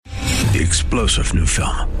The explosive new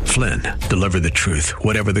film, Flynn, deliver the truth,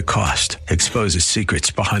 whatever the cost. Exposes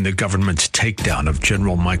secrets behind the government's takedown of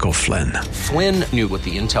General Michael Flynn. Flynn knew what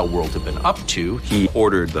the intel world had been up to. He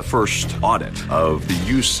ordered the first audit of the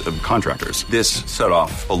use of contractors. This set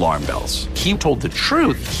off alarm bells. He told the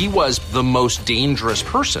truth. He was the most dangerous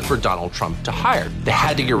person for Donald Trump to hire. They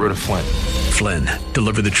had to get rid of Flynn. Flynn,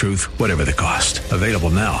 deliver the truth, whatever the cost. Available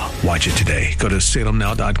now. Watch it today. Go to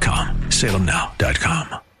salemnow.com.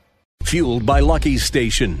 salemnow.com. Fueled by Lucky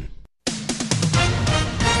Station.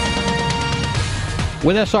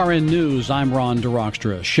 With SRN News, I'm Ron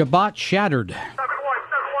DeRockstra. Shabbat shattered. 7-1, contact,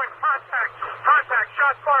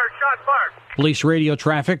 shots fired. Police radio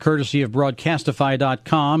traffic, courtesy of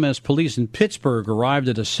Broadcastify.com, as police in Pittsburgh arrived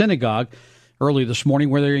at a synagogue early this morning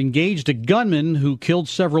where they engaged a gunman who killed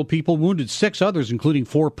several people, wounded 6 others, including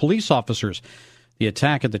 4 police officers. The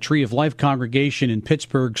attack at the Tree of Life congregation in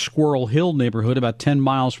Pittsburgh's Squirrel Hill neighborhood, about 10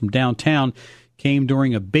 miles from downtown, came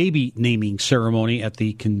during a baby naming ceremony at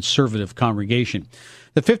the conservative congregation.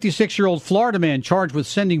 The 56-year-old Florida man charged with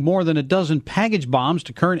sending more than a dozen package bombs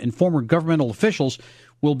to current and former governmental officials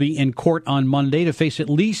will be in court on Monday to face at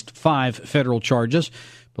least 5 federal charges.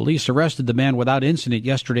 Police arrested the man without incident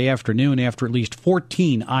yesterday afternoon after at least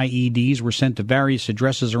 14 IEDs were sent to various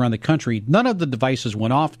addresses around the country. None of the devices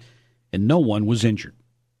went off, and no one was injured.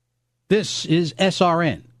 This is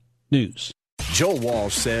SRN News. Joe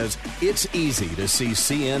Walsh says it's easy to see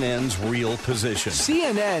CNN's real position.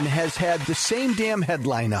 CNN has had the same damn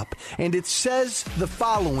headline up, and it says the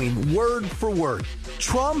following word for word.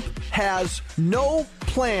 Trump has no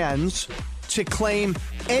plans to claim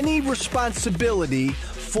any responsibility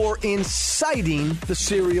for inciting the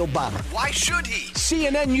serial bomber. Why should he?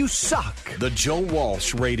 CNN, you suck. The Joe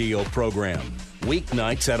Walsh radio program.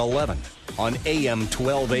 Weeknights at 11 on AM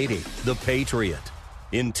 1280, The Patriot.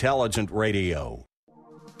 Intelligent radio.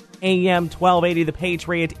 AM 1280, The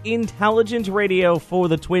Patriot, intelligent radio for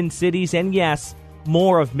the Twin Cities. And yes,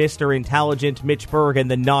 more of Mr. Intelligent, Mitch Berg, and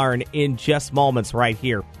the Narn in just moments right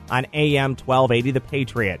here on AM 1280, The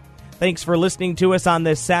Patriot. Thanks for listening to us on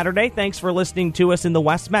this Saturday. Thanks for listening to us in the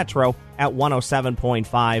West Metro at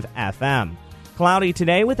 107.5 FM. Cloudy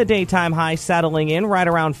today with a daytime high settling in right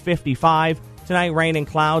around 55. Tonight, rain and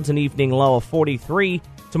clouds, an evening low of 43.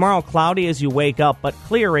 Tomorrow, cloudy as you wake up, but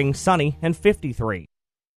clearing, sunny, and 53.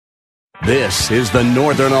 This is the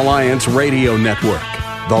Northern Alliance Radio Network,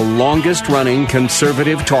 the longest-running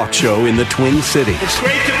conservative talk show in the Twin Cities. It's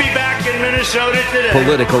great to be back in Minnesota today.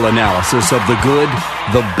 Political analysis of the good,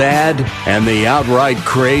 the bad, and the outright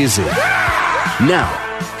crazy. Now,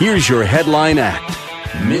 here's your headline act,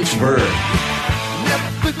 Mitch Berg.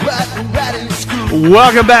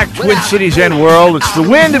 Welcome back, Twin Cities and World. It's the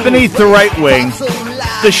wind beneath the right wing.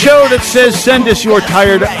 The show that says, send us your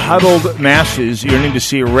tired, huddled masses yearning to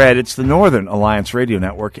see red. It's the Northern Alliance Radio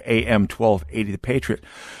Network, AM 1280, The Patriot.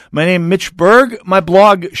 My name is Mitch Berg. My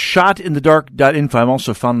blog, shotinthedark.info. I'm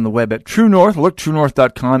also found on the web at True North. Look,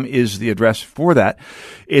 truenorth.com is the address for that.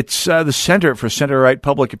 It's the center for center-right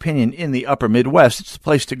public opinion in the upper Midwest. It's the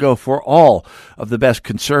place to go for all of the best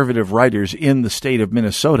conservative writers in the state of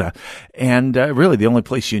Minnesota. And really the only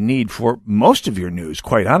place you need for most of your news,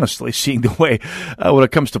 quite honestly, seeing the way when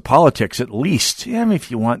it comes to politics, at least. Yeah, I mean,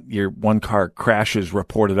 if you want your one-car crashes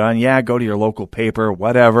reported on, yeah, go to your local paper,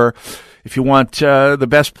 whatever. If you want the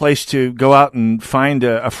best place to go out and find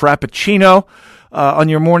a Frappuccino on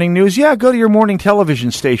your morning news, yeah, go to your morning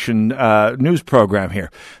television station news program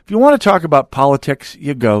here. If you want to talk about politics,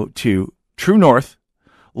 you go to True North.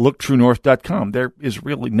 Look, truenorth.com. There is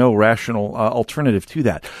really no rational alternative to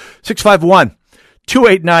that.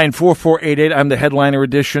 651-289-4488. I'm the headliner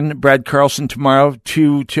edition. Brad Carlson tomorrow, 1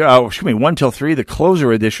 till 3, the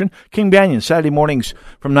closer edition. King Banyan, Saturday mornings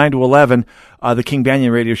from 9 to 11. The King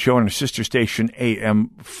Banyan radio show on our sister station,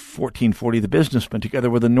 AM 1440, The Businessman,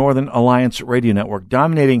 together with the Northern Alliance Radio Network,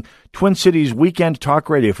 dominating Twin Cities weekend talk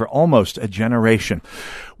radio for almost a generation.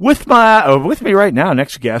 With me right now,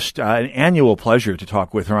 next guest, an annual pleasure to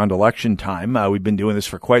talk with around election time. We've been doing this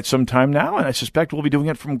for quite some time now, and I suspect we'll be doing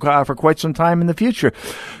it for quite some time in the future.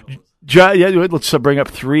 John, let's bring up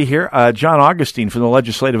 3 here. John Augustine from the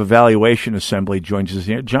Legislative Evaluation Assembly joins us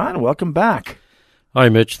here. John, welcome back. Hi,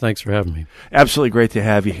 Mitch. Thanks for having me. Absolutely great to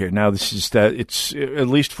have you here. Now, this is it's at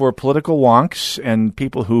least for political wonks and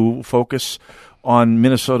people who focus on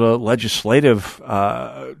Minnesota legislative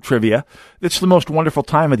trivia. It's the most wonderful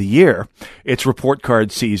time of the year. It's report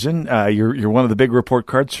card season. You're one of the big report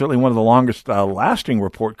cards, certainly one of the longest lasting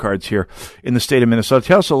report cards here in the state of Minnesota.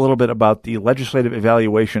 Tell us a little bit about the Legislative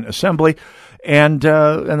Evaluation Assembly, and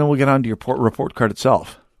then we'll get on to your report card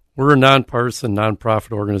itself. We're a nonpartisan,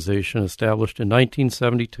 nonprofit organization established in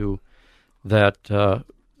 1972 that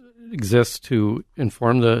exists to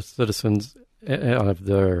inform the citizens of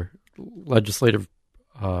their legislative,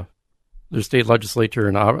 their state legislature,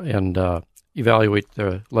 and evaluate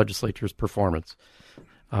the legislature's performance.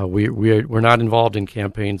 We're not involved in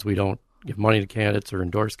campaigns. We don't give money to candidates or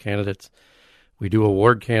endorse candidates. We do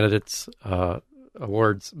award candidates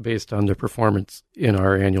awards based on their performance in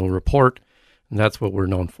our annual report, and that's what we're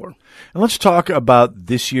known for. And let's talk about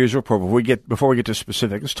this year's report. Before we get to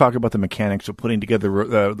specifics, let's talk about the mechanics of putting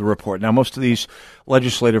together the report. Now, most of these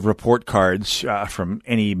legislative report cards from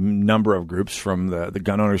any number of groups, from the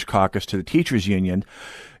Gun Owners Caucus to the Teachers Union,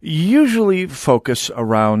 usually focus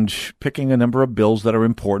around picking a number of bills that are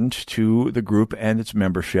important to the group and its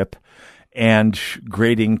membership, and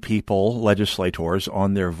grading people, legislators,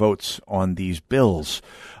 on their votes on these bills.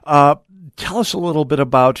 Tell us a little bit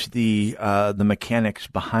about the mechanics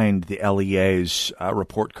behind the LEA's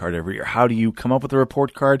report card every year. How do you come up with a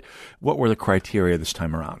report card? What were the criteria this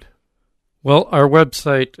time around? Well, our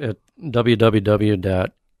website at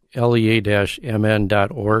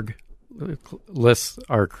www.lea-mn.org lists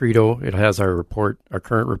our credo. It has our report, our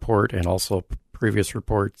current report, and also previous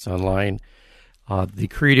reports online. The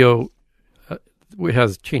credo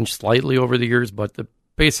has changed slightly over the years, but the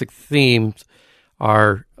basic themes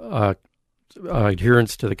are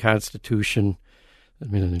adherence to the Constitution,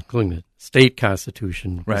 including the state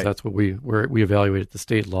Constitution, because right. That's what we evaluate at the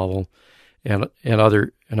state level, and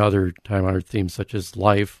other time-honored themes such as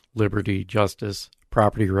life, liberty, justice,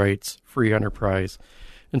 property rights, free enterprise.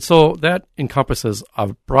 And so that encompasses a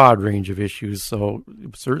broad range of issues. So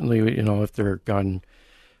certainly, if there are gun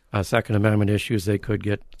Second Amendment issues, they could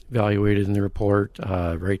get evaluated in the report.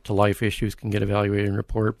 Right to life issues can get evaluated in the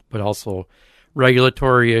report, but also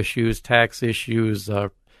regulatory issues, tax issues,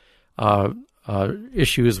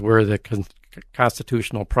 issues where the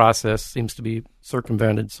constitutional process seems to be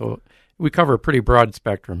circumvented. So we cover a pretty broad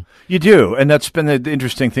spectrum. You do, and that's been the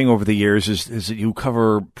interesting thing over the years is that you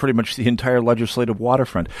cover pretty much the entire legislative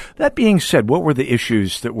waterfront. That being said, what were the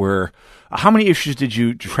issues that were how many issues did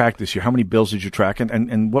you track this year? How many bills did you track,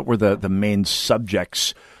 and what were the main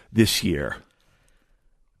subjects this year?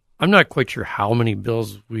 I'm not quite sure how many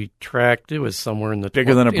bills we tracked. It was somewhere in the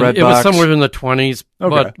bigger than a bread box. It was somewhere in the 20s.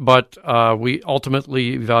 Okay. But we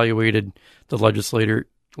ultimately evaluated the legislature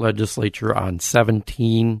on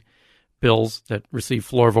 17 bills that received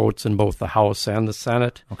floor votes in both the House and the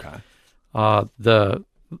Senate. Okay. The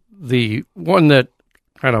one that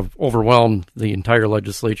kind of overwhelmed the entire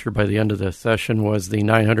legislature by the end of the session was the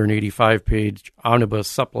 985-page omnibus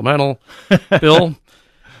supplemental bill,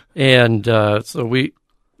 and so we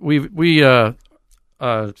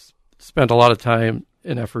spent a lot of time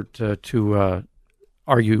and effort to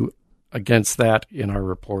argue against that in our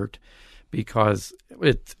report, because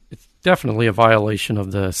it's definitely a violation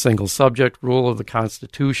of the single subject rule of the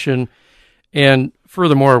Constitution, and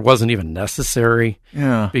furthermore, it wasn't even necessary.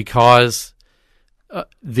 Yeah. Because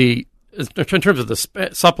in terms of the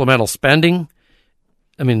supplemental spending,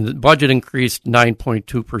 the budget increased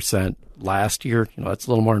 9.2% last year. That's a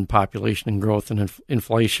little more in population and growth and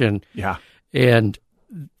inflation. Yeah. And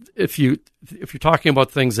if you're talking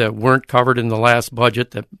about things that weren't covered in the last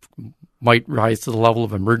budget that might rise to the level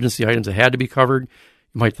of emergency items that had to be covered,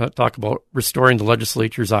 you might talk about restoring the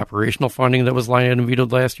legislature's operational funding that was line item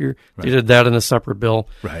vetoed last year. Right. They did that in a separate bill.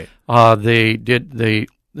 Right. They did the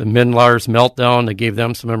Minlars meltdown. They gave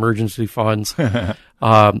them some emergency funds.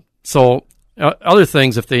 So other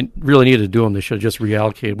things, if they really needed to do them, they should have just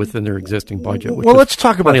reallocated within their existing budget. Which let's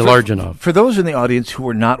talk about large enough. For those in the audience who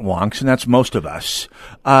are not wonks, and that's most of us,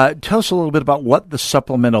 tell us a little bit about what the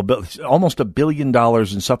supplemental bill, almost $1 billion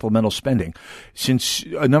in supplemental spending, since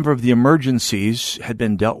a number of the emergencies had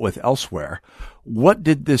been dealt with elsewhere. What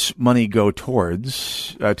did this money go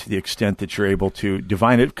towards, to the extent that you're able to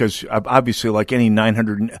divine it? Because obviously, like any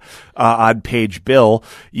 900-odd page bill,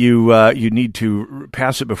 you need to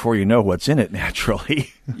pass it before you know what's in it.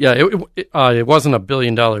 Naturally, yeah. It wasn't $1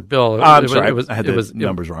 billion bill. I'm sorry, I had the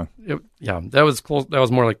numbers wrong. That was close. That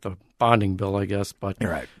was more like the bonding bill, I guess. But you're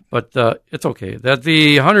right. But it's okay. That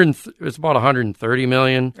it's about $130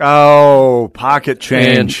 million. Oh, pocket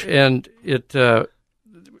change, and it.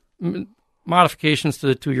 Modifications to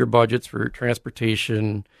the 2-year budgets for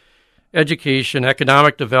transportation, education,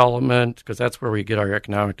 economic development, because that's where we get our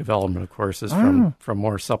economic development, of course, is from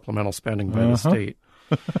more supplemental spending by the state,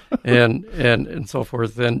 and so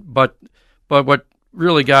forth. But what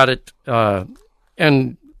really got it,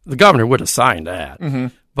 and the governor would have signed that,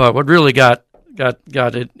 but what really got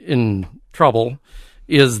it in trouble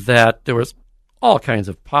is that there was all kinds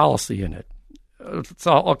of policy in it. It's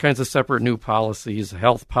all kinds of separate new policies,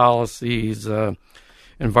 health policies,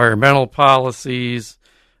 environmental policies,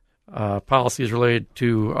 policies related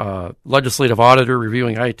to legislative auditor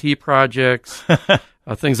reviewing IT projects,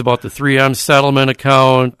 things about the 3M settlement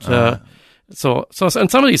account. So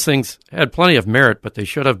and some of these things had plenty of merit, but they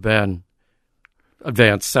should have been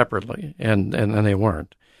advanced separately, and they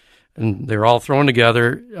weren't. And they were all thrown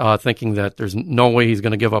together, thinking that there's no way he's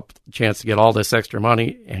going to give up the chance to get all this extra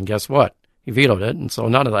money. And guess what? He vetoed it, and so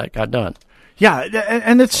none of that got done. Yeah,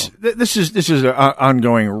 and this is an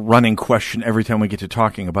ongoing running question every time we get to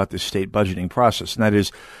talking about this state budgeting process, and that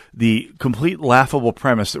is the complete laughable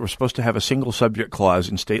premise that we're supposed to have a single subject clause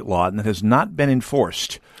in state law, and that has not been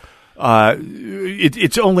enforced.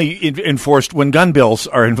 It's only enforced when gun bills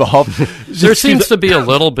are involved. There seems to be a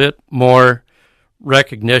little bit more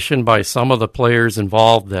recognition by some of the players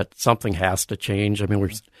involved that something has to change. I mean,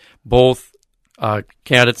 we're both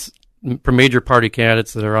candidates, major party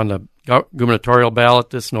candidates that are on the gubernatorial ballot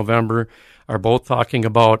this November, are both talking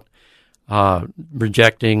about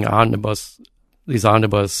rejecting these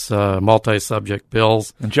omnibus multi-subject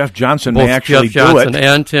bills. And Jeff Johnson both may actually Jeff Johnson do it.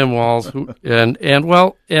 And Tim Walz,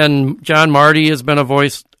 and John Marty has been a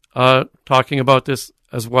voice talking about this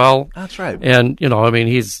as well. That's right. And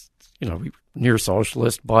he's near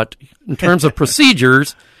socialist, but in terms of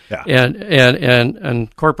procedures. Yeah.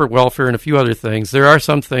 And corporate welfare and a few other things, there are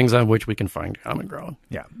some things on which we can find common ground.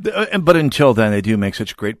 Yeah, but until then, they do make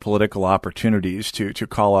such great political opportunities to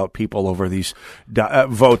call out people over these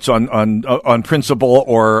votes on principle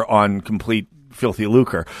or on complete filthy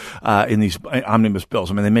lucre in these omnibus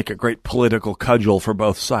bills. I mean, they make a great political cudgel for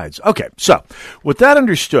both sides. Okay, so with that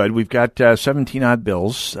understood, we've got 17 odd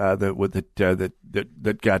bills that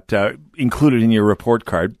got included in your report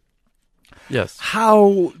card. Yes.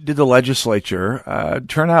 How did the legislature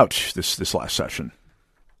turn out this last session?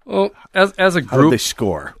 Well, as a group, how did they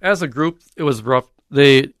score? As a group, it was rough.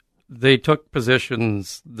 They took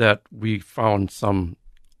positions that we found some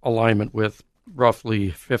alignment with,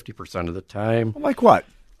 roughly 50% of the time. Like what?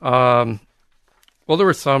 Well, there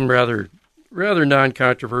were some rather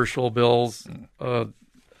non-controversial bills.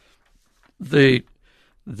 They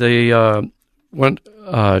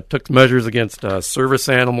took measures against service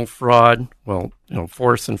animal fraud. Well,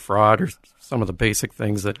 force and fraud are some of the basic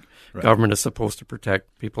things that government is supposed to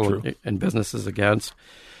protect people and businesses against.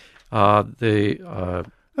 I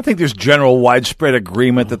think there's general widespread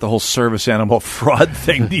agreement that the whole service animal fraud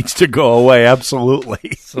thing needs to go away.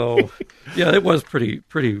 Absolutely. So, yeah, it was pretty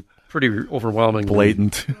overwhelming,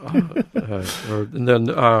 blatant. And then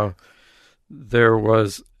there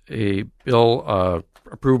was a bill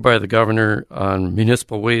approved by the governor on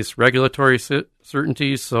municipal waste regulatory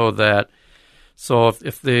certainty, so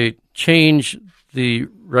if they change the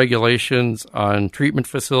regulations on treatment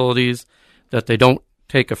facilities, that they don't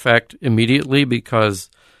take effect immediately, because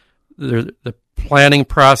the planning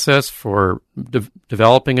process for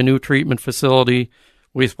developing a new treatment facility,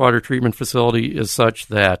 wastewater treatment facility, is such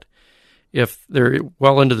that if they're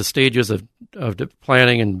well into the stages of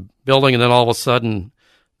planning and building, and then all of a sudden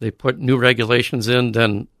they put new regulations in,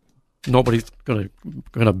 then nobody's going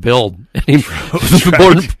to build any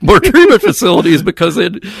more treatment facilities, because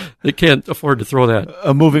they can't afford to throw that.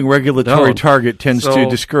 A moving regulatory target tends to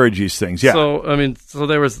discourage these things. Yeah. So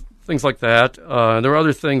there was things like that. There were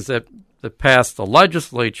other things that passed the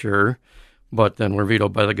legislature, but then were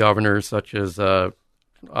vetoed by the governor, such as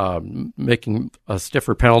making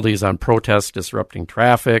stiffer penalties on protests disrupting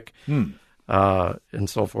traffic, and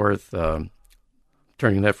so forth.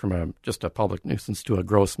 Turning that from just a public nuisance to a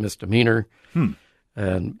gross misdemeanor,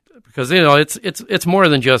 and because it's more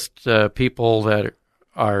than just people that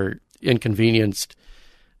are inconvenienced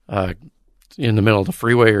in the middle of the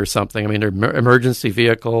freeway or something. I mean, they're emergency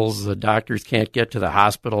vehicles. The doctors can't get to the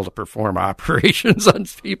hospital to perform operations on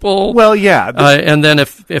people. Well, yeah, and then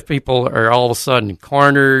if people are all of a sudden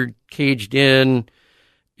cornered, caged in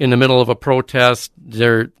the middle of a protest,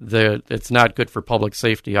 it's not good for public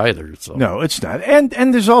safety either. So. No, it's not. And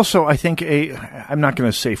there's also, I think, I'm not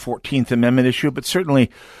going to say 14th Amendment issue, but certainly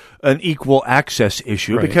an equal access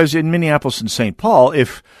issue, because in Minneapolis and St. Paul,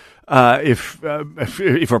 if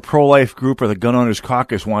a pro-life group or the Gun Owners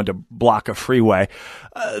Caucus wanted to block a freeway,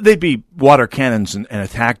 they'd be water cannons and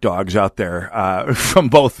attack dogs out there from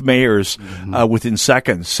both mayors within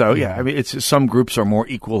seconds. So, yeah, I mean, it's some groups are more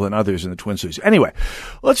equal than others in the Twin Cities. Anyway,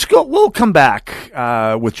 let's go. We'll come back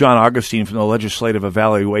with John Augustine from the Legislative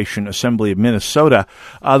Evaluation Assembly of Minnesota.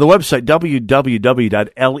 The website, www.lea-mn.org,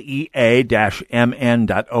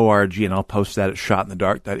 and I'll post that at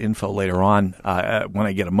shotinthedark.info later on when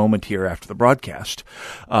I get a moment here after the broadcast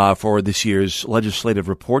for this year's legislative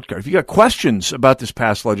report card. If you got questions about this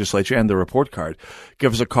past legislature and the report card,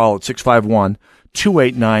 give us a call at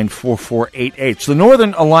 651-289-4488. It's the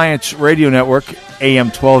Northern Alliance Radio Network, AM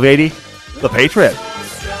 1280, The Patriot.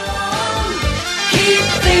 Keep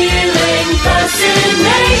feeling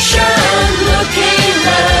fascination, looking,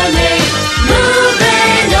 learning,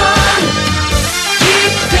 moving on.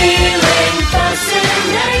 Keep feeling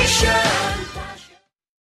fascination.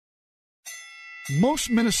 Most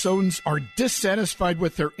Minnesotans are dissatisfied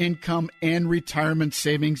with their income and retirement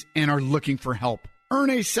savings and are looking for help. Earn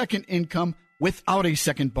a second income without a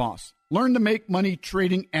second boss. Learn to make money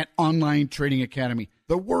trading at Online Trading Academy,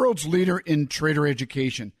 the world's leader in trader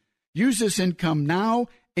education. Use this income now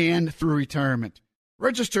and through retirement.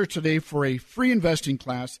 Register today for a free investing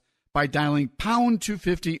class by dialing pound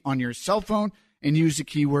 250 on your cell phone and use the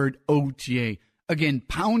keyword OTA. Again,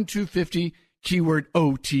 pound 250, keyword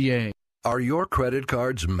OTA. Are your credit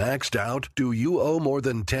cards maxed out? Do you owe more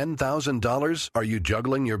than $10,000? Are you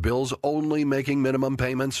juggling your bills, only making minimum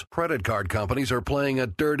payments? Credit card companies are playing a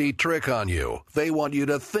dirty trick on you. They want you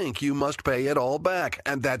to think you must pay it all back,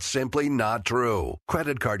 and that's simply not true.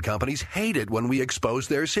 Credit card companies hate it when we expose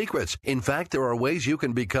their secrets. In fact, there are ways you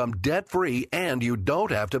can become debt-free and you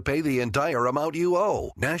don't have to pay the entire amount you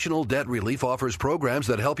owe. National Debt Relief offers programs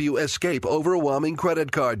that help you escape overwhelming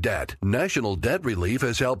credit card debt. National Debt Relief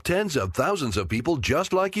has helped tens of thousands of people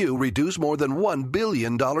just like you reduce more than $1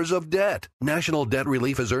 billion of debt. National Debt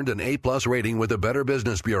Relief has earned an A-plus rating with the Better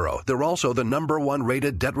Business Bureau. They're also the #1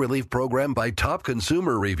 rated debt relief program by Top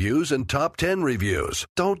Consumer Reviews and Top 10 Reviews.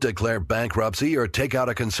 Don't declare bankruptcy or take out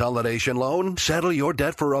a consolidation loan. Settle your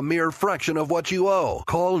debt for a mere fraction of what you owe.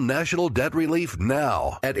 Call National Debt Relief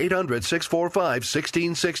now at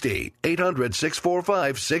 800-645-1660.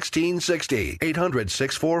 800-645-1660.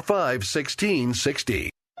 800-645-1660.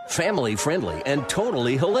 Family friendly and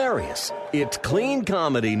totally hilarious. It's Clean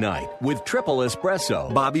Comedy Night with Triple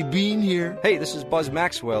Espresso. Bobby Bean here. Hey, this is Buzz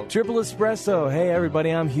Maxwell. Triple Espresso. Hey, everybody,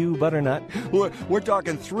 I'm Hugh Butternut. We're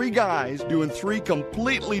talking three guys doing three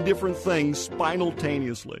completely different things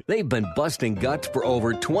simultaneously. They've been busting guts for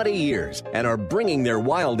over 20 years and are bringing their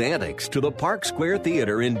wild antics to the Park Square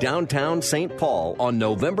Theater in downtown St. Paul on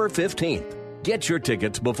November 15th. Get your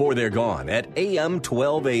tickets before they're gone at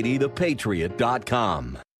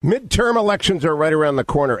am1280thepatriot.com. Midterm elections are right around the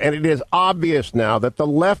corner, and it is obvious now that the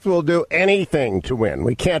left will do anything to win.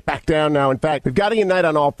 We can't back down now. In fact, we've got to unite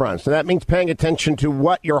on all fronts, and that means paying attention to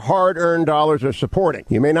what your hard-earned dollars are supporting.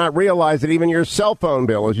 You may not realize that even your cell phone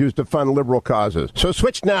bill is used to fund liberal causes. So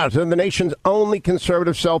switch now to the nation's only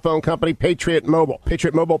conservative cell phone company, Patriot Mobile.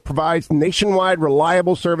 Patriot Mobile provides nationwide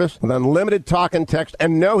reliable service with unlimited talk and text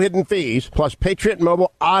and no hidden fees. Plus, Patriot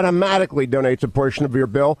Mobile automatically donates a portion of your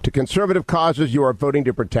bill to conservative causes you are voting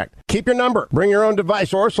to protect. Keep your number. Bring your own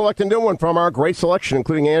device or select a new one from our great selection,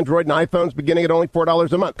 including Android and iPhones beginning at only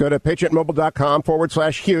 $4 a month. Go to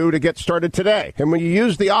patriotmobile.com/Hugh to get started today. And when you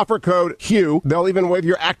use the offer code Hugh, they'll even waive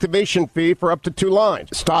your activation fee for up to 2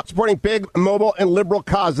 lines. Stop supporting big, mobile, and liberal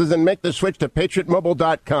causes and make the switch to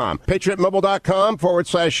patriotmobile.com.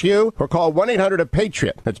 patriotmobile.com/Hugh or call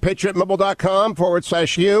 1-800-A-PATRIOT. That's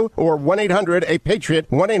patriotmobile.com/Hugh or 1-800-A-PATRIOT,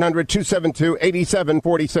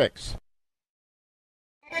 1-800-272-8746.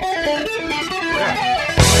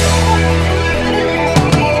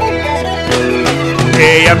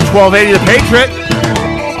 AM 1280 The Patriot,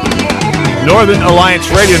 Northern Alliance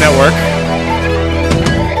Radio Network,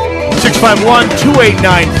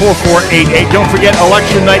 651-289-4488. Don't forget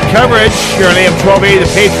election night coverage here on AM 1280 The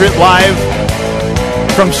Patriot, live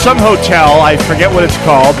from some hotel. I forget what it's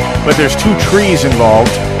called, but there's 2 trees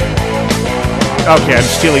involved. Okay, I'm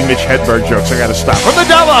stealing Mitch Hedberg jokes. I got to stop. From the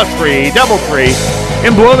Doubletree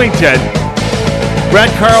in Bloomington, Brad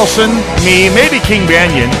Carlson, me, maybe King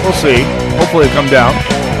Banyan. We'll see. Hopefully he'll come down.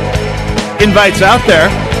 Invites out there.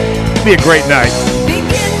 Be a great night.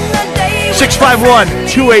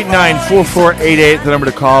 651-289-4488, the number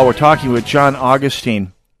to call. We're talking with John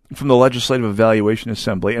Augustine from the Legislative Evaluation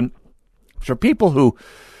Assembly. And for people who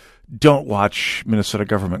don't watch Minnesota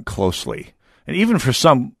government closely, and even for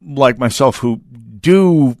some like myself who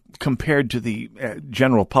do compared to the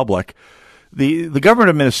general public, the government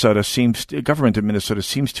of Minnesota seems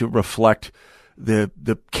to reflect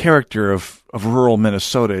the character of rural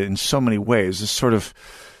Minnesota in so many ways. This sort of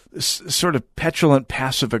petulant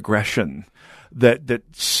passive aggression that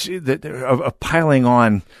of piling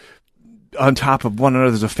on top of one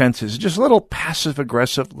another's offenses, just little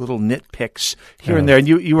passive-aggressive little nitpicks here and there. And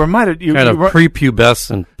you reminded... Kind of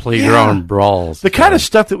prepubescent playground brawls. The kind of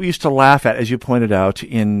stuff that we used to laugh at, as you pointed out,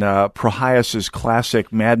 in Prohias's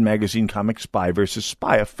classic Mad Magazine comic Spy versus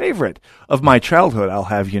Spy, a favorite of my childhood, I'll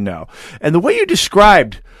have you know. And the way you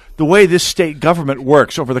described the way this state government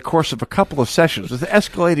works over the course of a couple of sessions with an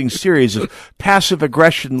escalating series of passive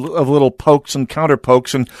aggression of little pokes and counter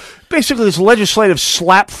pokes, and basically this legislative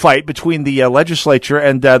slap fight between the legislature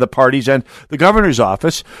and the parties and the governor's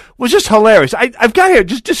office was just hilarious. I've got here,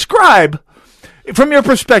 just describe, from your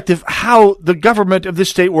perspective, how the government of this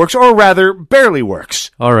state works, or rather, barely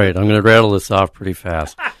works. All right, I'm going to rattle this off pretty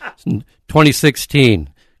fast. 2016,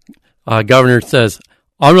 governor says,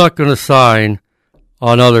 I'm not going to sign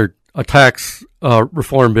a tax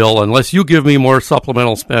reform bill unless you give me more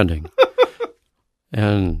supplemental spending.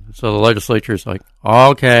 And so the legislature is like,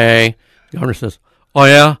 okay. The governor says, oh,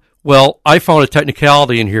 yeah? Well, I found a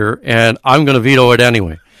technicality in here, and I'm going to veto it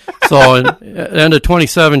anyway. So in end of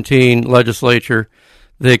 2017 legislature,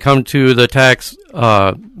 they come to the tax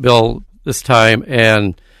bill this time,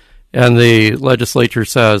 and the legislature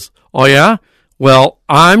says, oh, yeah? Well,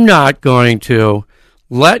 I'm not going to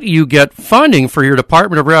let you get funding for your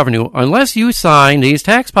Department of Revenue unless you sign these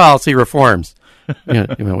tax policy reforms.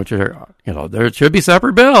 Which are, there should be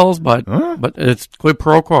separate bills, but it's quid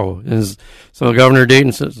pro quo. So Governor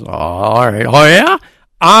Dayton says, all right, oh yeah,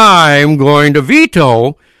 I'm going to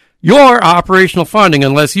veto your operational funding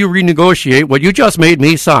unless you renegotiate what you just made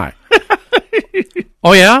me sign.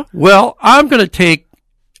 Oh yeah, well, we're going to take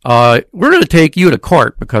you to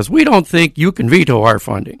court because we don't think you can veto our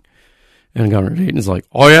funding. And Governor Dayton's like,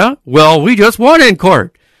 oh, yeah? Well, we just won in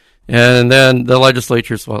court. And then the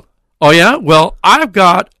legislature's like, oh, yeah? Well,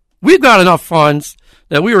 we've got enough funds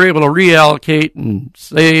that we were able to reallocate and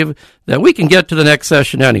save that we can get to the next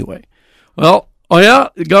session anyway. Well, oh, yeah?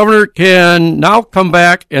 The governor can now come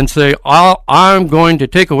back and say, I'm going to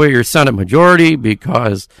take away your Senate majority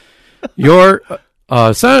because your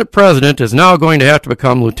Senate president is now going to have to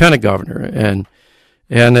become lieutenant governor. And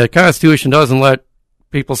the Constitution doesn't let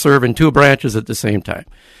people serve in two branches at the same time.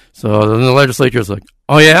 So then the legislature is like,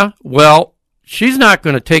 oh, yeah? Well, she's not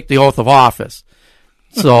going to take the oath of office.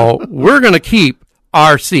 So we're going to keep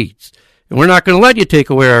our seats, and we're not going to let you take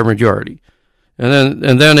away our majority. And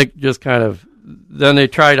then it just kind of, then they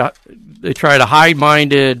tried a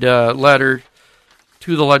high-minded letter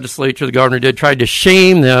to the legislature. The governor tried to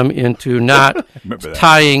shame them into not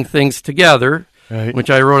tying things together. Right. Which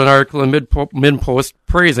I wrote an article in Mid-Post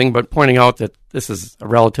praising, but pointing out that this is a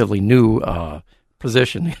relatively new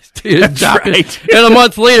position. That's right. And a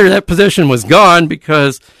month later, that position was gone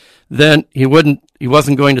because then he wasn't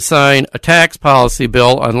going to sign a tax policy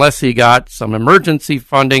bill unless he got some emergency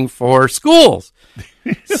funding for schools.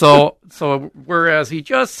 So whereas he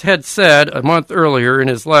just had said a month earlier in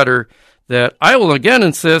his letter that I will again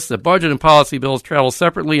insist that budget and policy bills travel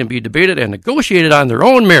separately and be debated and negotiated on their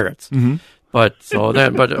own merits. Mm-hmm. But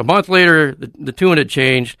a month later, the tune had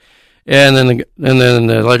changed, and then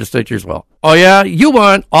the legislature's, well, oh yeah, you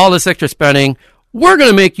want all this extra spending? We're going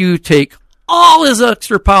to make you take all this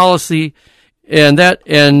extra policy, and then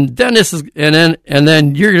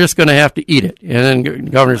you're just going to have to eat it. And then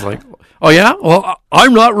the governor's like, oh yeah, well,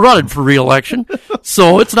 I'm not running for re-election,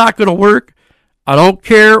 so it's not going to work. I don't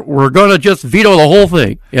care. We're going to just veto the whole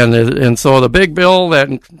thing. And so the big bill that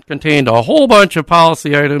contained a whole bunch of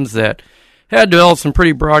policy items that had developed some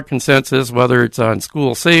pretty broad consensus, whether it's on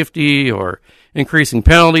school safety or increasing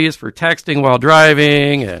penalties for texting while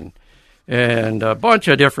driving and a bunch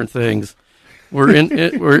of different things.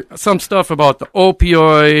 Were some stuff about the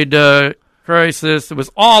opioid crisis. It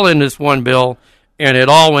was all in this one bill, and it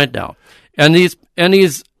all went down. And these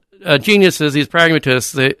geniuses, these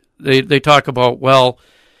pragmatists, they talk about, well,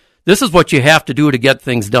 this is what you have to do to get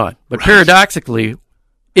things done. But right. Paradoxically,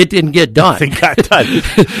 it didn't get done. Nothing got done.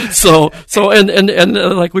 So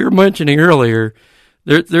like we were mentioning earlier,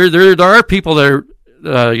 there are people that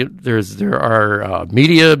there are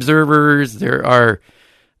media observers. There are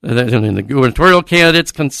the gubernatorial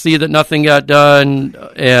candidates can see that nothing got done,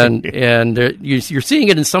 and you're seeing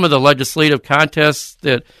it in some of the legislative contests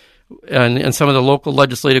and some of the local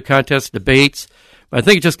legislative contest debates. I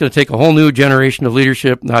think it's just going to take a whole new generation of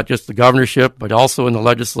leadership, not just the governorship, but also in the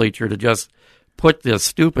legislature, to just put this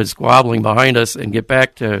stupid squabbling behind us and get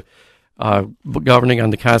back to governing on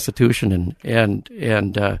the Constitution. And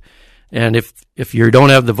if you don't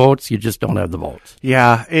have the votes, you just don't have the votes.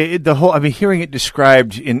 Yeah, hearing it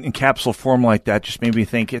described in capsule form like that just made me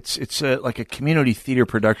think it's like a community theater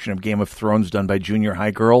production of Game of Thrones done by junior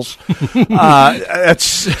high girls.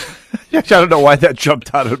 I don't know why that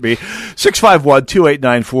jumped out at me.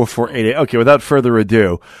 651-289-4488. Okay, without further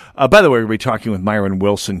ado, by the way, we're going to be talking with Myron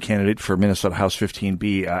Wilson, candidate for Minnesota House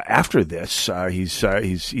 15B. After this,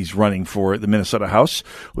 he's running for the Minnesota House.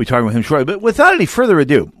 We'll be talking with him shortly. But without any further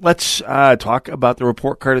ado, let's talk about the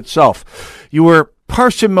report card itself. You were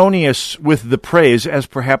parsimonious with the praise, as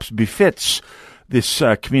perhaps befits this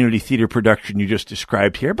community theater production you just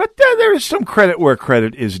described here. But there is some credit where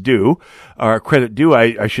credit is due, or credit due,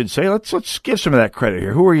 I should say. Let's give some of that credit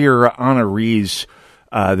here. Who are your honorees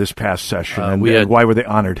this past session, and why were they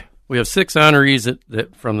honored? We have 6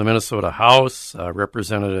 honorees from the Minnesota House,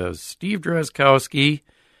 Representatives Steve Drazkowski,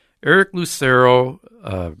 Eric Lucero,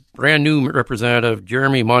 brand new Representative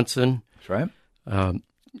Jeremy Munson. That's right.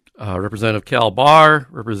 Representative Cal Barr,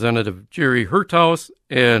 Representative Jerry Herthaus,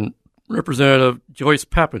 and Representative Joyce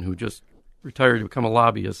Pepin, who just retired to become a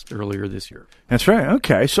lobbyist earlier this year. That's right.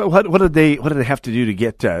 Okay. So what did they have to do to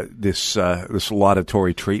get this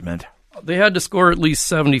laudatory treatment? They had to score at least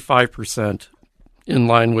 75%. In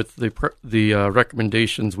line with the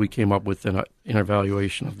recommendations we came up with in our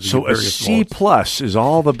evaluation of the so various a C modes. plus is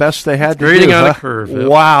all the best they had to grading do. On a curve. Yeah.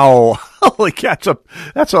 Wow! Holy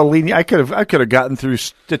that's a lenient. I could have gotten through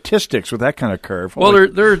statistics with that kind of curve. Well,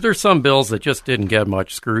 there's some bills that just didn't get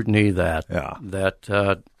much scrutiny that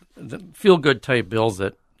feel good type bills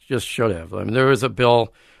that just should have. I mean, there was a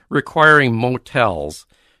bill requiring motels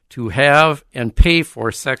to have and pay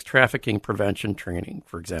for sex trafficking prevention training,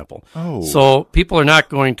 for example. Oh. So people are not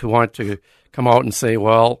going to want to come out and say,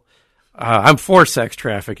 well, I'm for sex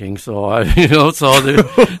trafficking, so they're not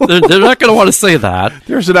going to want to say that.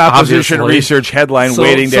 There's an opposition obviously. Research headline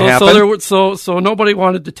waiting to happen. So nobody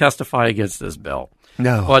wanted to testify against this bill.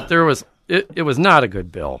 No. But it was not a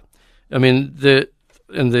good bill. I mean, it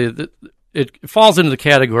falls into the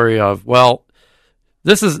category of, well,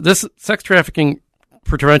 this sex trafficking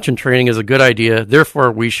prevention training is a good idea,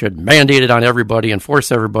 therefore we should mandate it on everybody and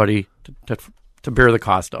force everybody to bear the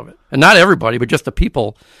cost of it. And not everybody, but just the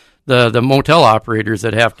people, the motel operators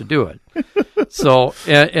that have to do it. So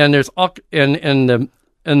and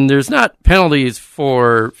there's not penalties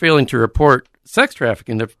for failing to report sex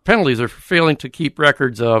trafficking. The penalties are for failing to keep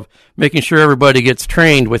records of making sure everybody gets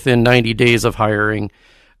trained within 90 days of hiring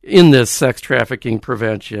in this sex trafficking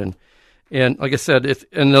prevention. And like I said,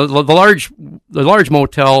 the large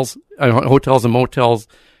motels, hotels and motels,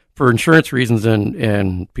 for insurance reasons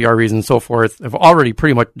and PR reasons and so forth, have already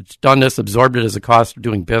pretty much done this, absorbed it as a cost of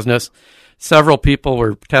doing business. Several people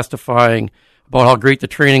were testifying about how great the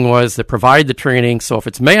training was that provide the training. So if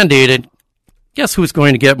it's mandated, guess who's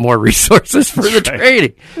going to get more resources for the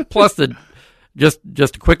training? Plus, just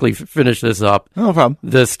to quickly finish this up, no problem.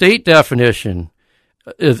 The state definition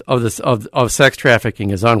of sex trafficking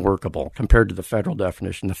is unworkable compared to the federal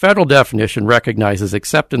definition. The federal definition recognizes,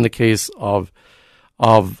 except in the case of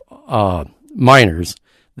minors,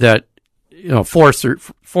 that force or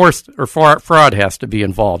fraud has to be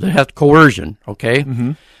involved. It has coercion. Okay,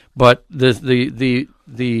 mm-hmm. But the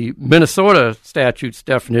Minnesota statute's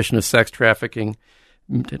definition of sex trafficking,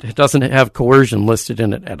 it doesn't have coercion listed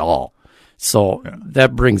in it at all. So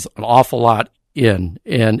that brings an awful lot in,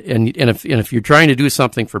 and if you're trying to do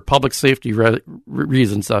something for public safety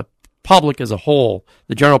reasons, the public as a whole,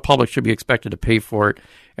 the general public should be expected to pay for it,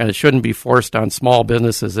 and it shouldn't be forced on small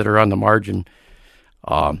businesses that are on the margin.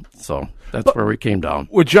 So that's where we came down.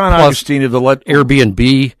 With John Augustine of the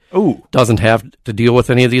Airbnb doesn't have to deal with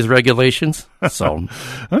any of these regulations. So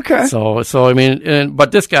okay. So I mean,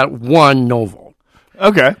 but this got one no vote.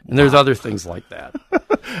 Okay. And there's other things like that.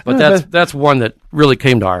 But that's one that really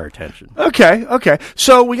came to our attention. Okay.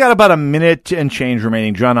 So we got about a minute and change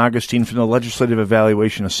remaining. John Augustine from the Legislative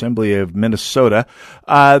Evaluation Assembly of Minnesota.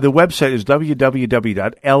 The website is www.lea-mn.org.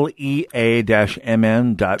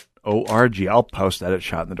 I'll post that at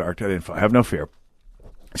shotinthedark.info. Have no fear.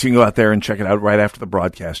 So you can go out there and check it out right after the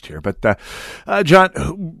broadcast here. But,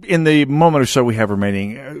 John, in the moment or so we have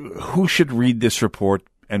remaining, who should read this report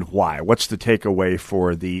and why? What's the takeaway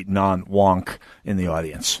for the non-wonk in the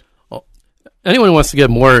audience? Well, anyone who wants to get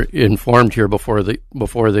more informed here before they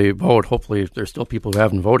vote, hopefully there's still people who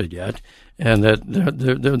haven't voted yet, and that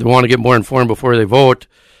they want to get more informed before they vote,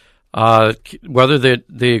 whether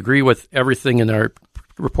they agree with everything in our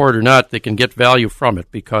report or not, they can get value from it,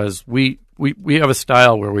 because we have a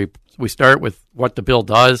style where we start with what the bill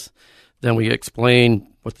does, then we explain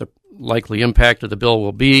what the likely impact of the bill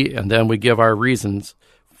will be, and then we give our reasons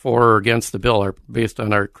for or against the bill are based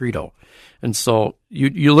on our credo. And so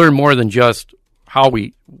you learn more than just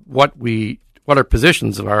what our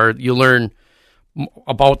positions are. You learn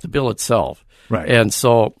about the bill itself. Right. And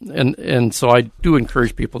so I do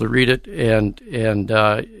encourage people to read it, and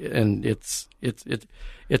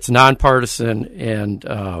it's nonpartisan, and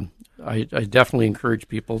I definitely encourage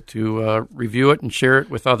people to review it and share it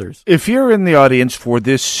with others. If you're in the audience for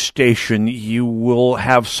this station, you will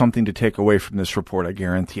have something to take away from this report, I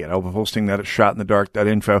guarantee it. I'll be posting that at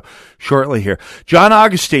shotinthedark.info shortly here. John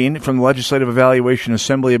Augustine from the Legislative Evaluation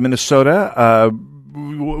Assembly of Minnesota,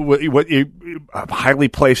 highly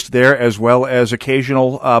placed there, as well as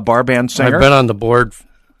occasional bar band singer. I've been on the board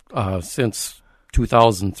since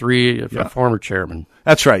 2003, a former chairman.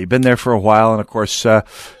 That's right. You've been there for a while, and of course,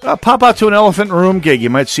 pop out to an Elephant in a Room gig. You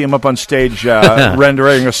might see him up on stage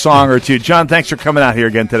rendering a song or two. John, thanks for coming out here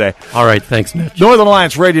again today. All right, thanks, Mitch. Northern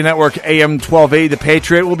Alliance Radio Network, AM 1280, The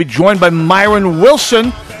Patriot. We'll be joined by Myron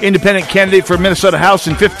Wilson, independent candidate for Minnesota House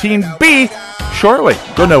in 15B, shortly.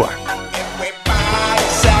 Go nowhere.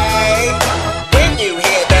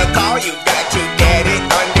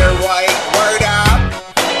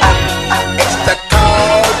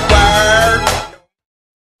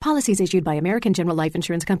 Policies issued by American General Life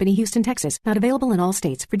Insurance Company, Houston, Texas. Not available in all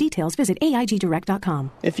states. For details, visit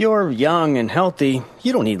AIGdirect.com. If you're young and healthy,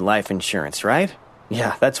 you don't need life insurance, right?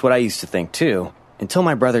 Yeah, that's what I used to think, too. Until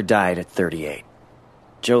my brother died at 38.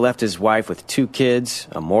 Joe left his wife with 2 kids,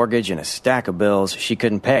 a mortgage, and a stack of bills she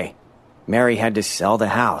couldn't pay. Mary had to sell the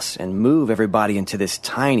house and move everybody into this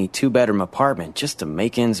tiny 2-bedroom apartment just to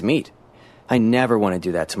make ends meet. I never want to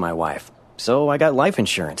do that to my wife, so I got life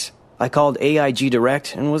insurance. I called AIG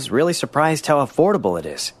Direct and was really surprised how affordable it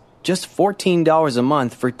is. Just $14 a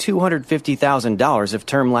month for $250,000 of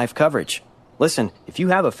term life coverage. Listen, if you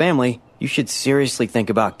have a family, you should seriously think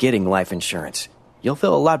about getting life insurance. You'll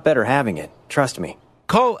feel a lot better having it. Trust me.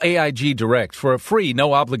 Call AIG Direct for a free,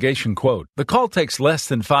 no-obligation quote. The call takes less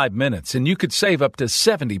than 5 minutes, and you could save up to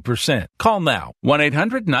 70%. Call now.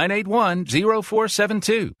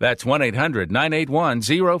 1-800-981-0472. That's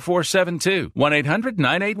 1-800-981-0472.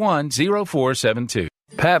 1-800-981-0472.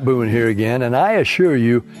 Pat Boone here again, and I assure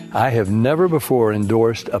you, I have never before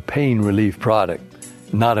endorsed a pain relief product.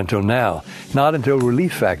 Not until now. Not until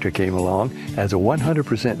Relief Factor came along as a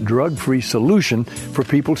 100% drug-free solution for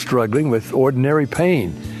people struggling with ordinary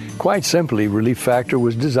pain. Quite simply, Relief Factor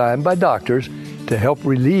was designed by doctors to help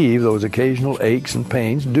relieve those occasional aches and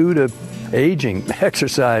pains due to aging,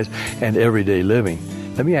 exercise, and everyday living.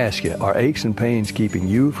 Let me ask you, are aches and pains keeping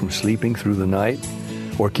you from sleeping through the night?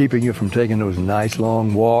 Or keeping you from taking those nice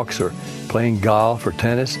long walks or playing golf or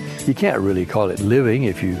tennis? You can't really call it living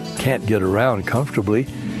if you can't get around comfortably.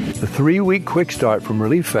 The 3-week quick start from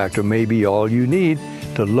Relief Factor may be all you need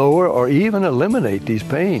to lower or even eliminate these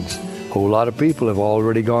pains. A whole lot of people have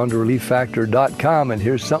already gone to ReliefFactor.com, and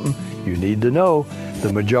here's something you need to know.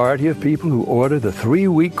 The majority of people who order the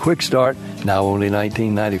 3-week quick start, now only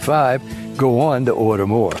 $19.95, go on to order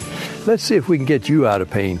more. Let's see if we can get you out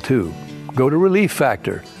of pain too. Go to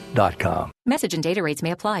ReliefFactor.com. Message and data rates may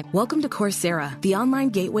apply. Welcome to Coursera, the online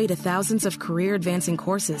gateway to thousands of career-advancing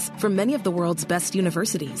courses from many of the world's best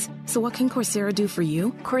universities. So what can Coursera do for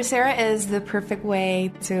you? Coursera is the perfect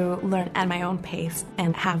way to learn at my own pace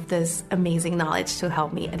and have this amazing knowledge to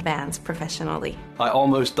help me advance professionally. I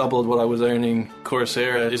almost doubled what I was earning.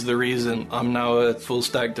 Coursera is the reason I'm now a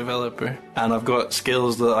full-stack developer, and I've got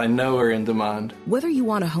skills that I know are in demand. Whether you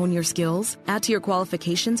want to hone your skills, add to your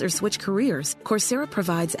qualifications, or switch careers, Coursera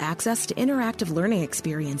provides access to interactive learning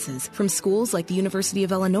experiences from schools like the University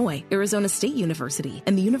of Illinois, Arizona State University,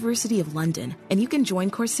 and the University of London. And you can join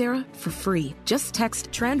Coursera for free. Just text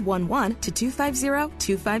TREND11 to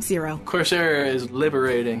 250-250. Coursera is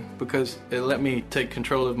liberating because it let me take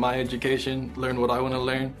control of my education, learn what I want to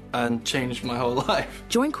learn, and change my whole life.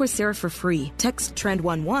 Join Coursera for free. Text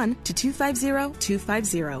TREND11 to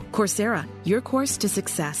 250-250. Coursera, your course to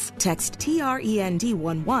success. Text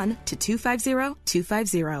TREND11 to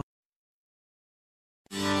 250-250.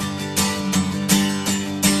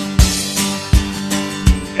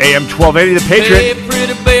 AM 1280, The Patriot. Hey,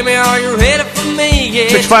 pretty baby, are you ready for me? Yeah,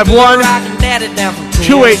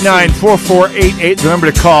 651-289-4488. Remember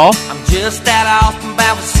to call. I'm just that off from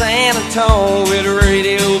about San Antonio with the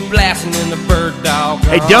radio blasting in the bird dog.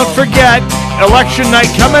 Hey, don't forget, election night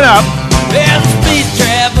coming up. There's speed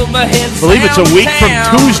travel, my head's I believe it's a week from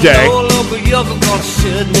Tuesday. No local yokel gonna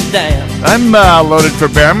shut me down. I'm loaded for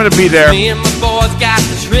bear. I'm going to be there. Me and my boys got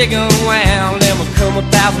this rig unwound, and we'll come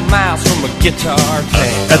 1,000 miles from a guitar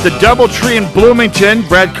town. At the Doubletree in Bloomington,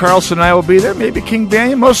 Brad Carlson and I will be there. Maybe King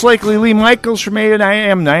Banyan. Most likely Lee Michaels from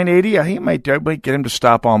AM 980. He might get him to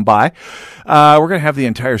stop on by. We're going to have the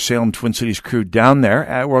entire Salem Twin Cities crew down there.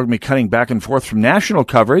 We're going to be cutting back and forth from national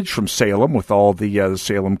coverage from Salem with all the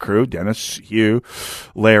Salem crew, Dennis, Hugh,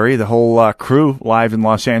 Larry, the whole crew live in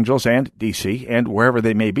Los Angeles and D.C. and wherever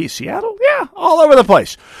they may be. Seattle? Yeah, all over the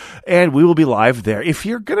place. And we will be live there. If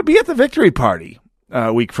you're going to be at the victory party,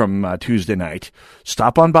 a week from Tuesday night.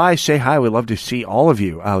 Stop on by, say hi. We'd love to see all of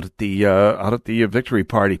you out at the victory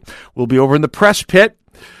party. We'll be over in the press pit,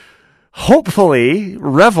 hopefully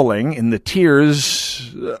reveling in the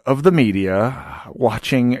tears of the media,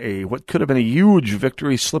 watching what could have been a huge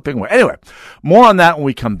victory slipping away. Anyway, more on that when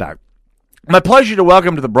we come back. My pleasure to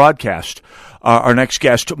welcome to the broadcast our next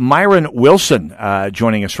guest, Myron Wilson,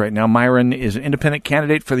 joining us right now. Myron is an independent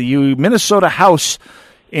candidate for the Minnesota House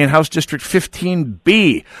in House District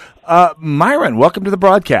 15B. Myron, welcome to the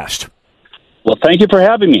broadcast. Well, thank you for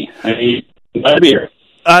having me. I'm glad to be here.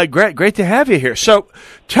 Great to have you here. So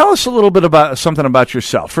tell us a little bit about something about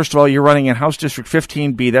yourself. First of all, you're running in House District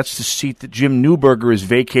 15B. That's the seat that Jim Newberger is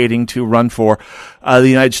vacating to run for the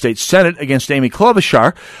United States Senate against Amy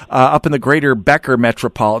Klobuchar up in the greater Becker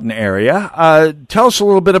metropolitan area. Tell us a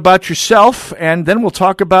little bit about yourself, and then we'll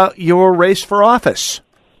talk about your race for office.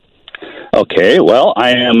 Okay, well,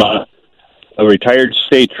 I am a retired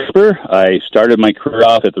state trooper. I started my career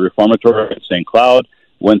off at the Reformatory at St. Cloud.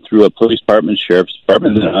 Went through a police department, sheriff's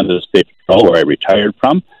department, and then onto the state patrol where I retired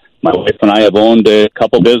from. My wife and I have owned a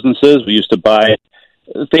couple businesses. We used to buy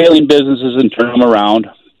failing businesses and turn them around,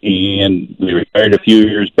 and we retired a few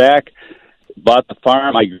years back. Bought the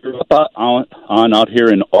farm I grew up on out here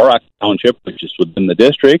in Orac Township, which is within the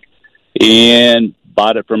district, and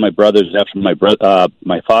bought it for my brothers after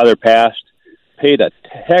my father passed. Paid a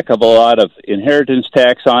heck of a lot of inheritance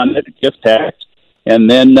tax on it, gift tax, and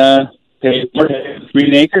then paid for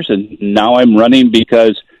 3 acres, and now I'm running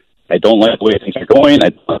because I don't like the way things are going. I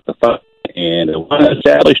don't like the fun, and I want to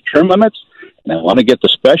establish term limits, and I want to get the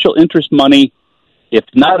special interest money, if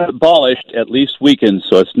not abolished, at least weakened,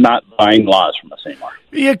 so it's not buying laws from us anymore.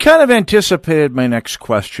 You kind of anticipated my next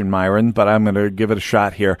question, Myron, but I'm going to give it a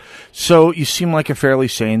shot here. So you seem like a fairly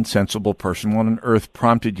sane, sensible person. What on earth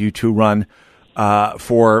prompted you to run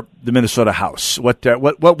for the Minnesota House? What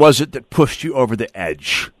was it that pushed you over the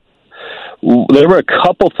edge? There were a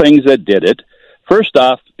couple things that did it. First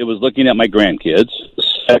off, it was looking at my grandkids.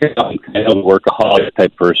 Second, I'm kind of a workaholic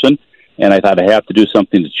type person, and I thought I have to do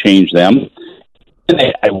something to change them. And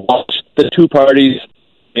I watched the two parties.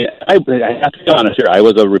 I have to be honest here. I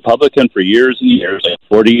was a Republican for years and years, like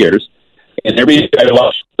 40 years, and every day I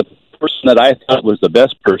watched the person that I thought was the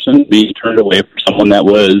best person being turned away for someone that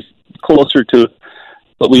was closer to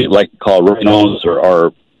what we like to call rhinos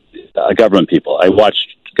or government people. I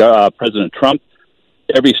watched President Trump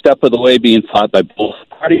every step of the way being fought by both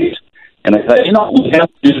parties, and I thought, we have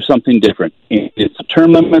to do something different. It's the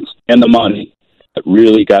term limits and the money that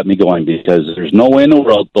really got me going, because there's no way in the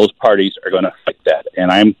world those parties are going to fight that. And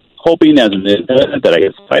I'm hoping as an independent that I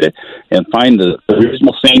can fight it and find the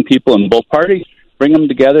reasonable, sane people in both parties, bring them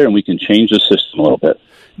together, and we can change the system a little bit.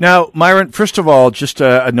 Now, Myron, first of all, just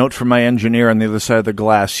a note from my engineer on the other side of the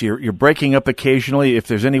glass. You're breaking up occasionally. If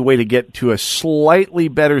there's any way to get to a slightly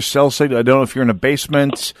better cell signal, I don't know if you're in a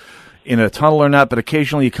basement, in a tunnel or not, but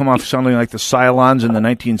occasionally you come off sounding like the Cylons in the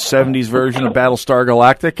 1970s version of Battlestar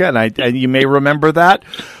Galactica, and you may remember that.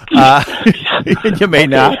 You may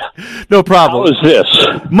not. No problem. How is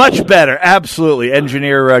this? Much better. Absolutely.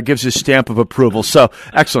 Engineer gives his stamp of approval. So,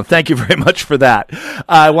 excellent. Thank you very much for that.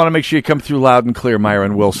 I want to make sure you come through loud and clear,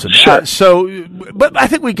 Myron Wilson. Sure. But I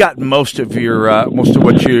think we got most of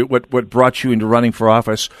what brought you into running for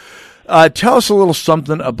office. Tell us a little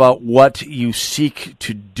something about what you seek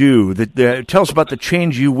to do. Tell us about the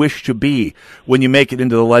change you wish to be when you make it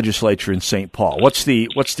into the legislature in St. Paul. What's the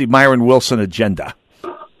Myron Wilson agenda?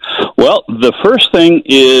 Well, the first thing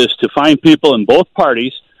is to find people in both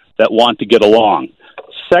parties that want to get along.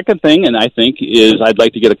 Second thing, and I think, is I'd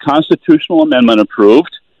like to get a constitutional amendment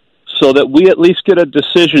approved so that we at least get a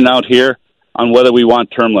decision out here on whether we want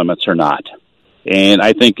term limits or not. And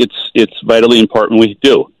I think it's vitally important we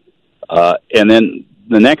do. And then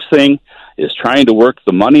the next thing is trying to work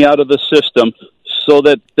the money out of the system so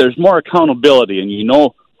that there's more accountability, and you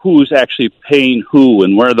know who's actually paying who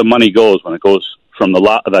and where the money goes when it goes from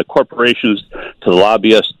the corporations to the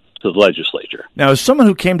lobbyists to the legislature. Now, as someone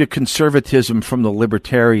who came to conservatism from the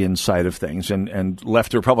libertarian side of things and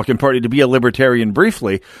left the Republican Party to be a libertarian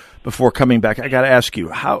briefly before coming back, I got to ask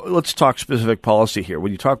you, let's talk specific policy here.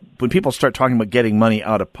 When people start talking about getting money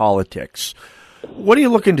out of politics, what are you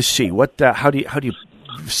looking to see? How do you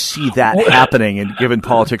see that happening in given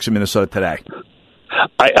politics in Minnesota today?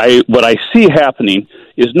 What I see happening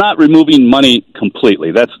is not removing money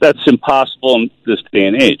completely. That's impossible in this day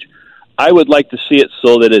and age. I would like to see it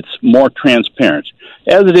so that it's more transparent.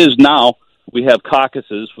 As it is now, we have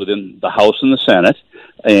caucuses within the House and the Senate,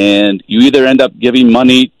 and you either end up giving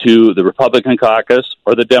money to the Republican caucus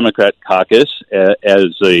or the Democrat caucus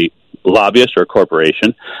as a lobbyist or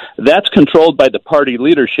corporation. That's controlled by the party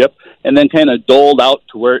leadership and then kind of doled out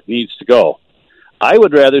to where it needs to go. I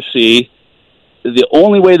would rather see the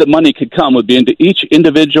only way that money could come would be into each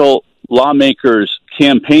individual lawmaker's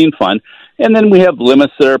campaign fund, and then we have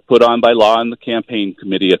limits that are put on by law in the campaign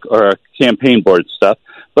committee or campaign board stuff.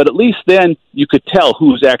 But at least then you could tell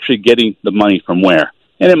who's actually getting the money from where.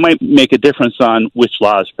 And it might make a difference on which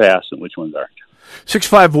laws pass and which ones aren't.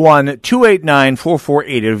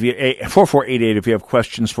 651-289-4488 if you have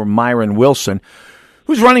questions for Myron Wilson,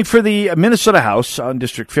 who's running for the Minnesota House on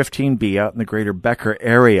District 15B out in the greater Becker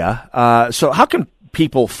area. So how can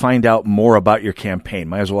people find out more about your campaign?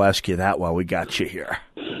 Might as well ask you that while we got you here.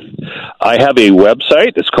 I have a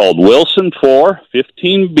website. It's called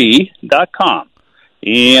wilson415b.com.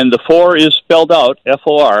 And the 4 is spelled out,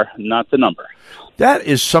 F-O-R, not the number. That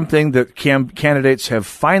is something that candidates have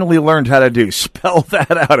finally learned how to do. Spell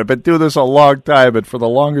that out. I've been doing this a long time, but for the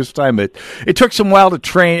longest time, it took some while to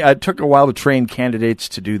train. It took a while to train candidates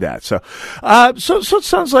to do that. So it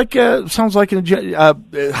sounds like how's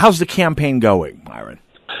the campaign going, Myron?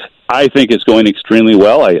 I think it's going extremely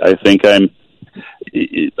well. I think I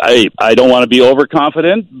don't want to be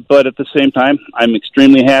overconfident, but at the same time, I'm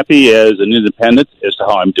extremely happy as an independent as to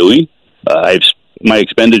how I'm doing. My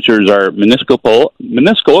expenditures are minuscule,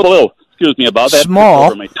 excuse me about that. Small.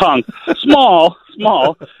 Over my tongue. Small,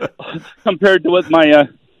 compared to what my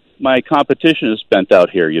competition has spent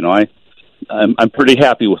out here. You know, I'm pretty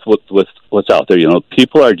happy with what's out there. You know,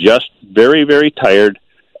 people are just very, very tired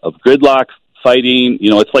of gridlock fighting.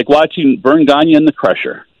 You know, it's like watching Vern Gagne and the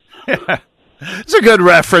Crusher. It's a good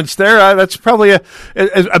reference there. That's probably a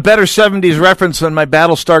better 70s reference than my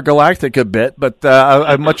Battlestar Galactica bit, but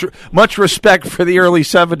I have much respect for the early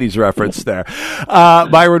 70s reference there.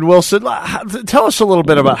 Myron Wilson, tell us a little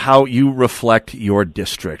bit about how you reflect your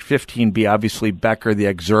district. 15B, obviously Becker, the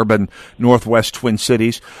exurban Northwest Twin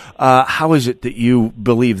Cities. How is it that you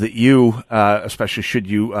believe that you, especially should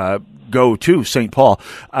you go to St. Paul,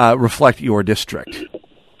 reflect your district?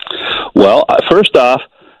 Well, first off,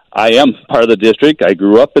 I am part of the district. I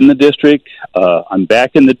grew up in the district. I'm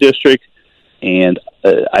back in the district, and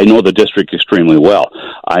I know the district extremely well.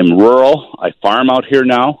 I'm rural. I farm out here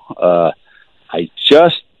now. I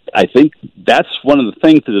think that's one of the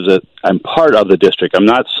things that I'm part of the district. I'm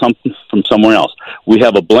not something from somewhere else. We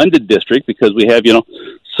have a blended district because we have,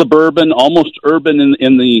 suburban, almost urban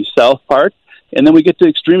in the south part, and then we get to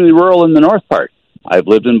extremely rural in the north part. I've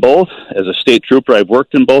lived in both. As a state trooper, I've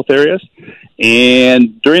worked in both areas.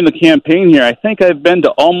 And during the campaign here, I think I've been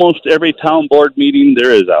to almost every town board meeting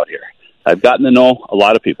there is out here. I've gotten to know a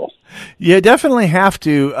lot of people. You definitely have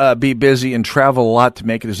to be busy and travel a lot to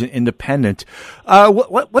make it as an independent.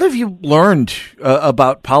 What have you learned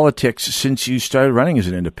about politics since you started running as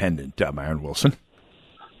an independent, Myron Wilson?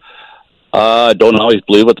 Don't always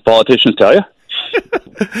believe what the politicians tell you.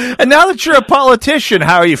 And now that you're a politician,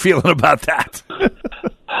 how are you feeling about that?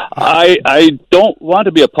 I don't want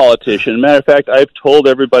to be a politician. Matter of fact, I've told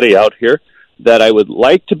everybody out here that I would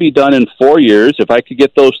like to be done in 4 years. If I could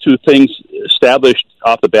get those two things established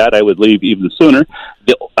off the bat, I would leave even sooner.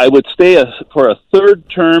 I would stay for a third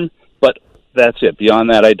term, but that's it.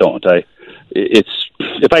 Beyond that, I don't.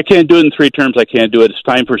 If I can't do it in 3 terms, I can't do it. It's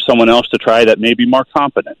time for someone else to try that may be more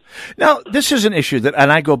competent. Now, this is an issue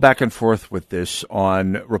and I go back and forth with this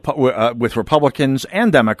with Republicans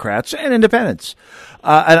and Democrats and independents,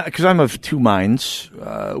 because I'm of two minds,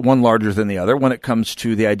 one larger than the other, when it comes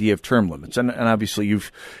to the idea of term limits. And obviously,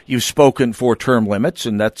 you've spoken for term limits,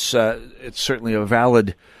 and that's it's certainly a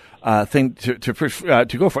valid thing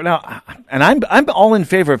to go for. Now, and I'm all in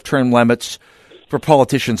favor of term limits for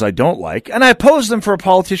politicians I don't like, and I oppose them for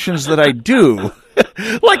politicians that I do.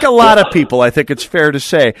 Like a lot of people, I think it's fair to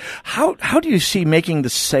say. How do you see making the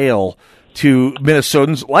sale to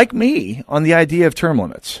Minnesotans like me on the idea of term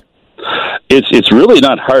limits? It's really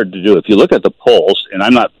not hard to do. If you look at the polls, and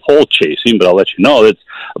I'm not poll chasing, but I'll let you know, it's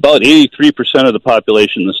about 83% of the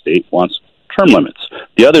population in the state wants term limits.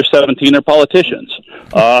 The other 17 are politicians.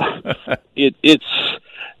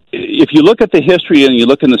 If you look at the history and you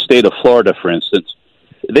look in the state of Florida, for instance,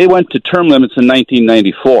 they went to term limits in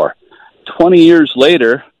 1994. 20 years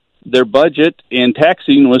later, their budget and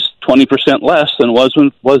taxing was 20% less than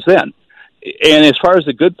was then. And as far as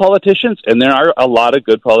the good politicians, and there are a lot of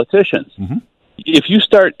good politicians, if you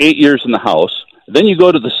start 8 years in the House, then you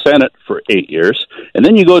go to the Senate for 8 years, and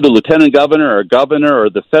then you go to lieutenant governor or governor or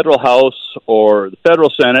the federal House or the federal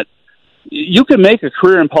Senate, you can make a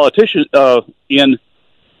career in politician in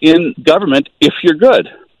government if you're good.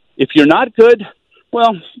 If you're not good,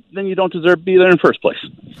 well, then you don't deserve to be there in the first place.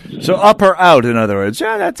 So up or out, in other words.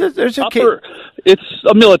 Yeah, there's a case. It's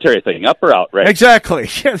a military thing, up or out, right? Exactly.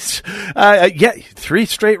 Yes. 3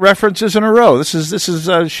 straight references in a row. This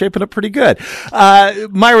is shaping up pretty good.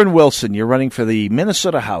 Myron Wilson, you're running for the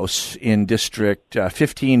Minnesota House in District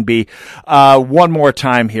 15B. One more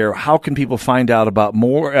time here. How can people find out about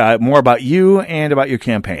more about you and about your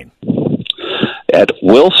campaign? At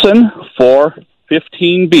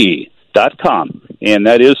wilson415b.com, and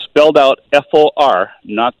that is spelled out FOR,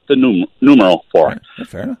 not the numeral 4.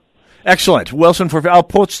 Fair enough. Excellent. Wilson, I'll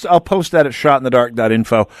post that at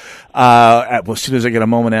shotinthedark.info as soon as I get a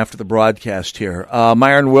moment after the broadcast here.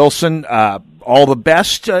 Myron Wilson, all the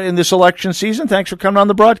best in this election season. Thanks for coming on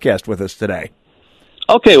the broadcast with us today.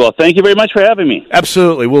 Okay, well, thank you very much for having me.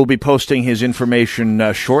 Absolutely. We'll be posting his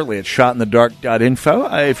information shortly at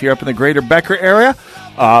shotinthedark.info. If you're up in the greater Becker area,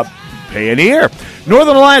 pay an ear.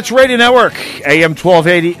 Northern Alliance Radio Network, AM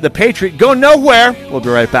 1280, The Patriot. Go nowhere. We'll be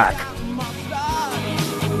right back.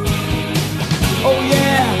 Oh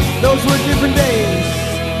yeah, those were different days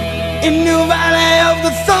in New Valley of the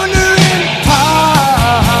thundering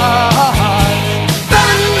heart,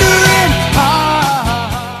 thundering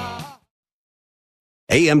heart.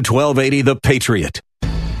 AM 1280, The Patriot.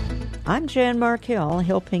 I'm Jan Markell,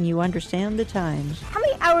 helping you understand the times. How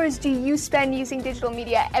many hours do you spend using digital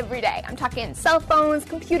media every day? I'm talking cell phones,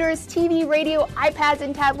 computers, TV, radio, iPads,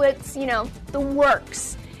 and tablets, the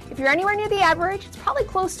works. If you're anywhere near the average, it's probably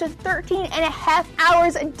close to 13 and a half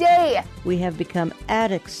hours a day. We have become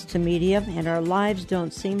addicts to media, and our lives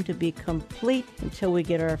don't seem to be complete until we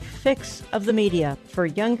get our fix of the media. For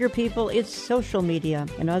younger people, it's social media,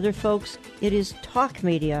 and other folks, it is talk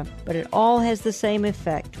media. But it all has the same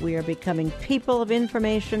effect. We are becoming people of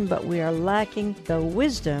information, but we are lacking the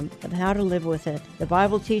wisdom of how to live with it. The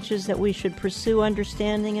Bible teaches that we should pursue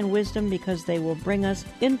understanding and wisdom because they will bring us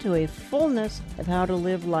into a fullness of how to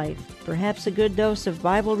live life. Perhaps a good dose of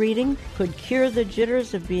Bible reading could cure the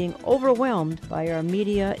jitters of being overwhelmed by our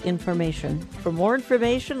media information. For more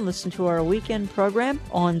information, listen to our weekend program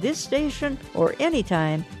on this station or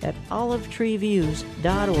anytime at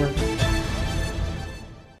olivetreeviews.org.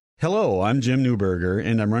 Hello, I'm Jim Newberger,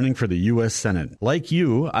 and I'm running for the U.S. Senate. Like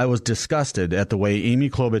you, I was disgusted at the way Amy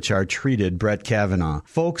Klobuchar treated Brett Kavanaugh.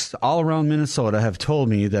 Folks all around Minnesota have told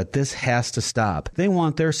me that this has to stop. They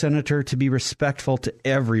want their senator to be respectful to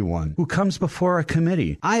everyone who comes before a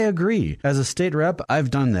committee. I agree. As a state rep,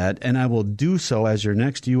 I've done that, and I will do so as your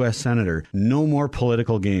next U.S. Senator. No more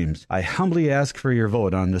political games. I humbly ask for your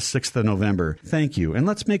vote on the 6th of November. Thank you, and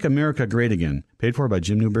let's make America great again. Paid for by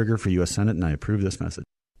Jim Newberger for U.S. Senate, and I approve this message.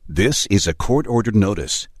 This is a court-ordered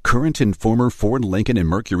notice. Current and former Ford, Lincoln, and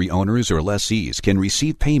Mercury owners or lessees can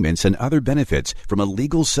receive payments and other benefits from a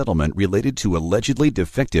legal settlement related to allegedly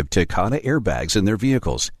defective Takata airbags in their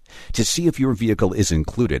vehicles. To see if your vehicle is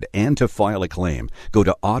included and to file a claim, go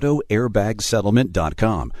to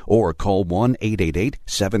autoairbagsettlement.com or call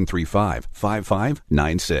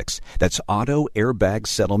 1-888-735-5596. That's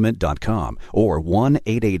autoairbagsettlement.com or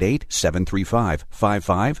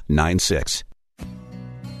 1-888-735-5596.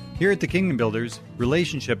 Here at the Kingdom Builders,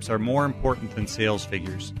 relationships are more important than sales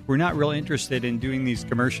figures. We're not real interested in doing these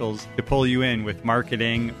commercials to pull you in with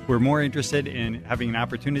marketing. We're more interested in having an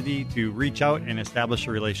opportunity to reach out and establish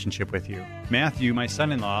a relationship with you. Matthew, my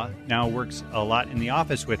son-in-law, now works a lot in the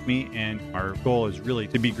office with me, and our goal is really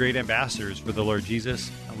to be great ambassadors for the Lord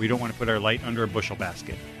Jesus. We don't want to put our light under a bushel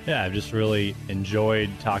basket. Yeah, I've just really enjoyed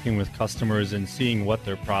talking with customers and seeing what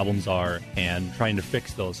their problems are and trying to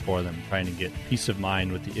fix those for them, trying to get peace of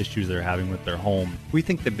mind with the issues they're having with their home. We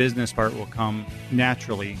think the business part will come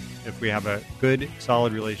naturally if we have a good,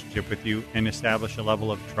 solid relationship with you and establish a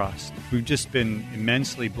level of trust. We've just been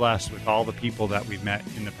immensely blessed with all the people that we've met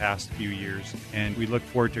in the past few years, and we look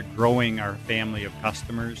forward to growing our family of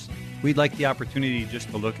customers. We'd like the opportunity just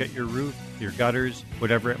to look at your roof, your gutters,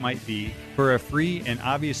 whatever it might be, for a free and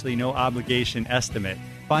obviously no obligation estimate.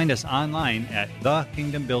 Find us online at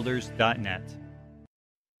thekingdombuilders.net.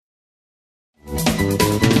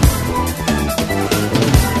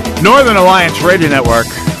 Northern Alliance Radio Network,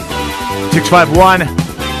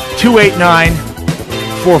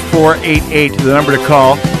 651-289-4488, the number to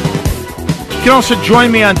call. You can also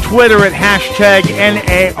join me on Twitter at hashtag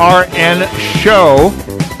NARN Show.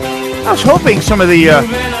 I was hoping some of the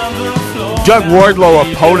Doug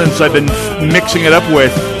Wardlow opponents I've been mixing it up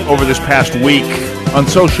with over this past week on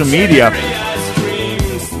social media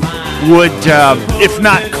would, if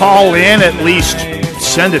not call in, at least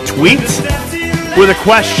send a tweet with a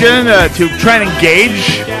question to try and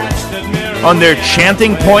engage on their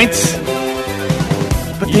chanting points.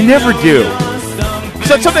 But they never do.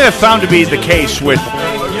 So that's something I found to be the case with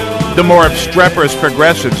the more obstreperous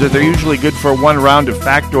progressives, that they're usually good for one round of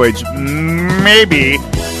factoids. Maybe.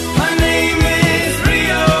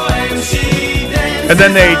 And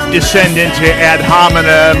then they descend into ad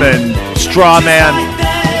hominem and straw man,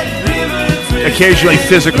 occasionally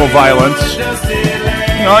physical violence.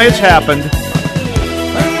 It's happened.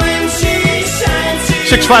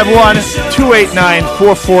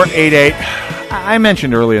 651-289-4488. I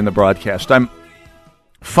mentioned earlier in the broadcast, I'm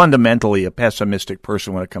fundamentally a pessimistic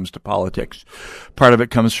person when it comes to politics. Part of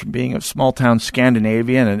it comes from being a small-town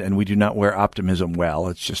Scandinavian, and we do not wear optimism well.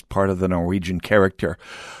 It's just part of the Norwegian character.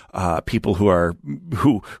 People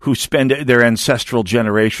who spend their ancestral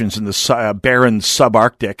generations in the barren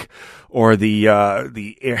subarctic or the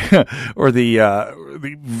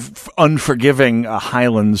unforgiving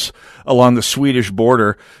highlands along the Swedish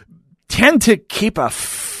border tend to keep a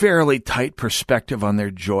fairly tight perspective on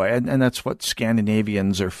their joy, and that's what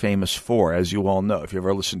Scandinavians are famous for, as you all know. If you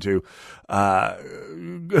ever listen to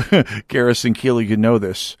Garrison Keillor, you know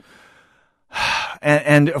this.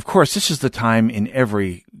 And of course, this is the time in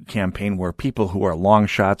every campaign where people who are long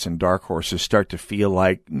shots and dark horses start to feel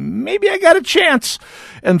like maybe I got a chance,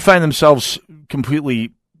 and find themselves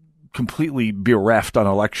completely bereft on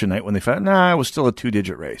election night when they find, it was still a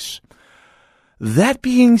 2-digit race. That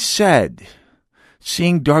being said,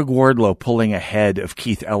 seeing Doug Wardlow pulling ahead of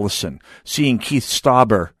Keith Ellison, seeing Tom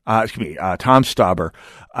Stauber,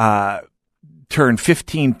 turn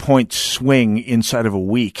 15-point swing inside of a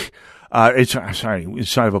week.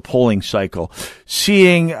 Inside of a polling cycle.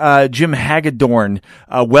 Seeing Jim Hagedorn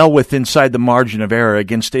well inside the margin of error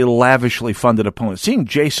against a lavishly funded opponent. Seeing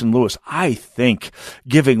Jason Lewis, I think,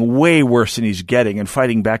 giving way worse than he's getting and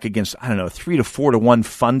fighting back against, 3 to 4 to 1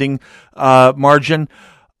 funding margin.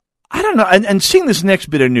 I don't know. And seeing this next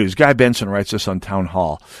bit of news, Guy Benson writes this on Town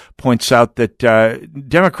Hall, points out that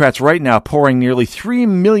Democrats right now pouring nearly $3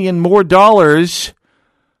 million more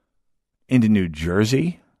into New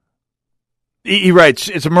Jersey. He writes,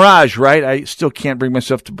 it's a mirage, right? I still can't bring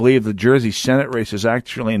myself to believe the Jersey Senate race is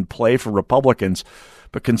actually in play for Republicans,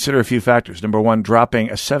 but consider a few factors. Number one,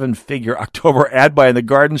 dropping a 7-figure October ad buy in the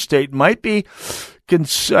Garden State might be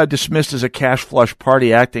dismissed as a cash flush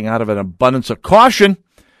party acting out of an abundance of caution,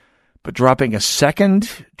 but dropping a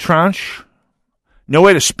second tranche? No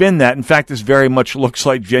way to spin that. In fact, this very much looks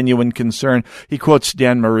like genuine concern. He quotes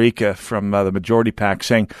Dan Marica from the Majority PAC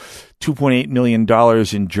saying $2.8 million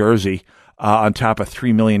in Jersey. On top of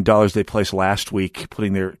 $3 million they placed last week,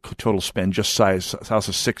 putting their total spend just south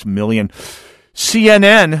of $6 million.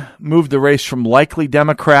 CNN moved the race from likely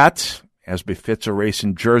Democrat, as befits a race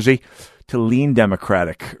in Jersey, to lean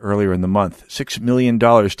Democratic earlier in the month. $6 million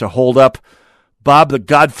to hold up Bob the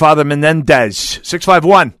Godfather Menendez.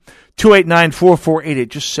 651-289-4488.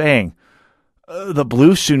 Just saying, the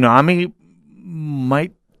blue tsunami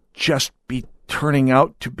might just be turning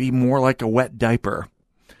out to be more like a wet diaper.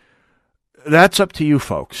 That's up to you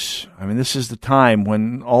folks. This is the time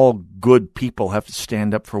when all good people have to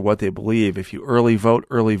stand up for what they believe. If you early vote,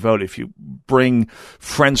 early vote. If you bring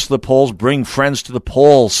friends to the polls, bring friends to the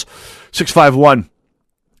polls.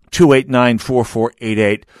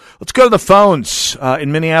 651-289-4488. Let's go to the phones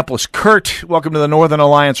in Minneapolis. Kurt, welcome to the Northern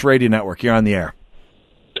Alliance Radio Network. You're on the air.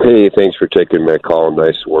 Hey, thanks for taking my call.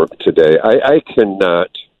 Nice work today. I cannot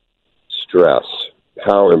stress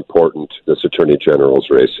how important this Attorney General's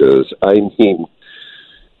race is.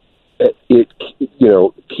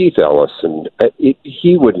 Keith Ellison,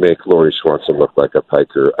 he would make Lori Swanson look like a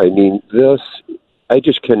piker. I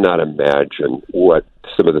just cannot imagine what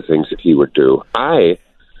some of the things that he would do. I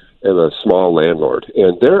am a small landlord,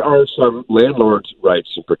 and there are some landlord's rights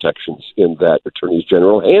and protections in that Attorney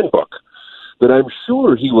General handbook that I'm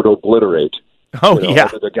sure he would obliterate.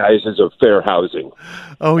 Under the guises of fair housing.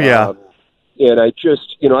 Oh yeah. And I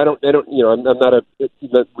just, I'm not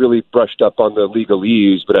really brushed up on the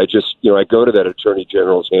legalese, but I just, I go to that Attorney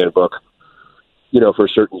General's handbook, for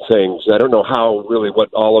certain things. I don't know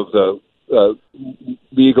what all of the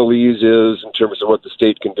legalese is in terms of what the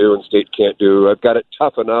state can do and state can't do. I've got it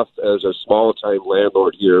tough enough as a small-time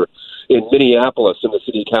landlord here in Minneapolis in the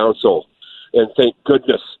city council, and thank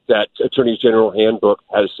goodness that Attorney General handbook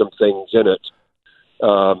has some things in it.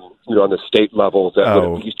 On the state level, that would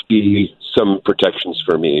at least be some protections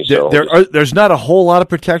for me. So there's not a whole lot of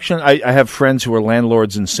protection. I have friends who are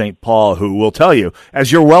landlords in St. Paul who will tell you,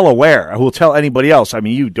 as you're well aware, who will tell anybody else.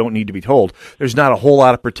 You don't need to be told. There's not a whole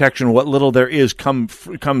lot of protection. What little there is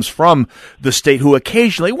comes from the state, who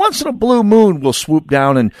occasionally, once in a blue moon, will swoop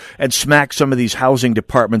down and smack some of these housing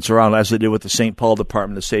departments around, as they did with the St. Paul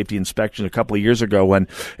Department of Safety Inspection a couple of years ago, when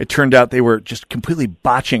it turned out they were just completely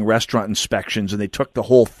botching restaurant inspections, and they took the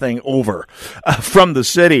whole thing flying over from the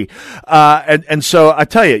city. And so I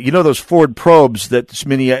tell you, those Ford Probes that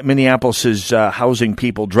Minneapolis is housing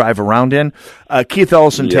people drive around in? Keith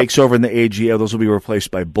Ellison takes over in the AGO. Those will be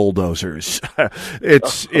replaced by bulldozers.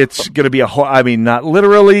 It's going to be not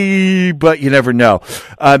literally, but you never know.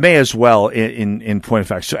 May as well in point of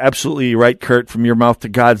fact. So absolutely right, Kurt, from your mouth to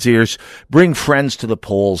God's ears. Bring friends to the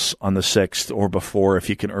polls on the 6th or before if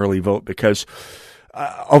you can early vote, because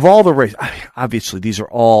of all the races, obviously these are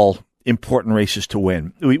all important races to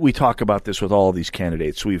win. We talk about this with all of these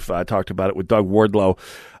candidates. We've talked about it with Doug Wardlow,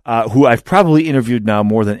 who I've probably interviewed now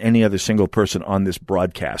more than any other single person on this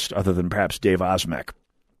broadcast, other than perhaps Dave Osmek.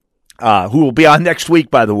 Who will be on next week,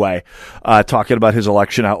 by the way, talking about his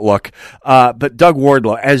election outlook. But Doug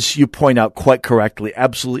Wardlow, as you point out quite correctly,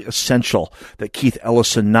 absolutely essential that Keith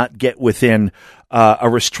Ellison not get within a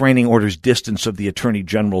restraining order's distance of the Attorney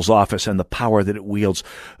General's office and the power that it wields.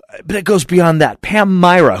 But it goes beyond that. Pam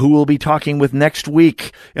Myra, who we'll be talking with next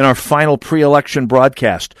week in our final pre-election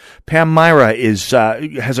broadcast. Pam Myra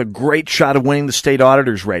has a great shot of winning the state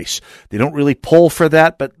auditor's race. They don't really poll for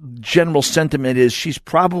that, but general sentiment is she's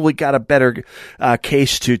probably got a better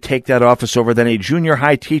case to take that office over than a junior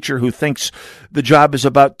high teacher who thinks the job is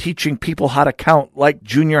about teaching people how to count like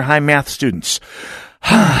junior high math students.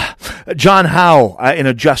 John Howe, in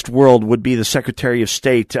a just world, would be the Secretary of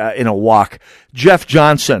State in a walk. Jeff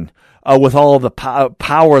Johnson, with all of the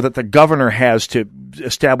power that the governor has to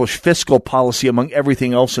establish fiscal policy among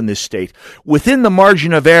everything else in this state, within the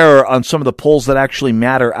margin of error on some of the polls that actually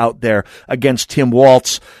matter out there against Tim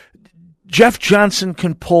Walz. Jeff Johnson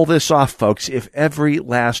can pull this off, folks, if every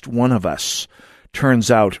last one of us turns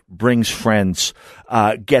out, brings friends,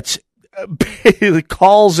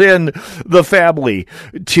 calls in the family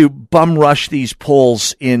to bum rush these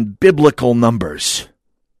polls in biblical numbers.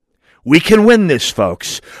 We can win this,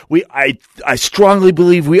 folks. I strongly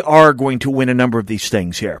believe we are going to win a number of these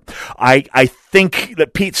things here. I think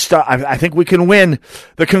that I think we can win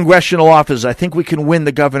the congressional office. I think we can win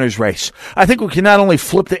the governor's race. I think we can not only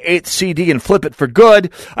flip the 8th CD and flip it for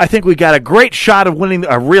good. I think we got a great shot of winning,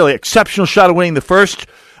 a really exceptional shot of winning the first.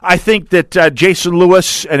 I think that Jason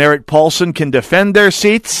Lewis and Eric Paulson can defend their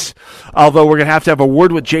seats, although we're going to have a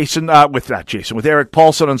word with with Eric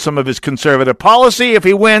Paulson on some of his conservative policy if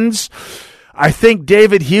he wins. I think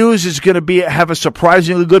David Hughes is going to have a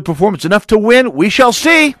surprisingly good performance, enough to win. We shall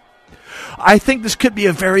see. I think this could be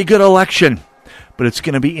a very good election, but it's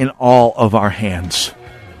going to be in all of our hands.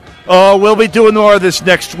 Oh, we'll be doing more of this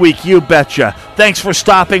next week, you betcha. Thanks for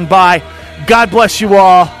stopping by. God bless you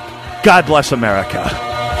all. God bless America.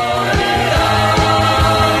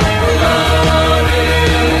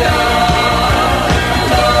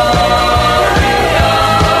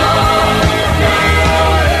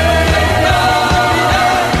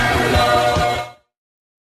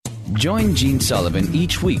 Join Gene Sullivan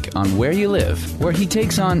each week on Where You Live, where he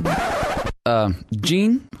takes on...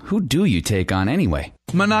 Gene, who do you take on anyway?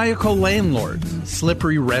 Maniacal landlords,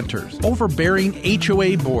 slippery renters, overbearing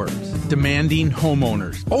HOA boards, demanding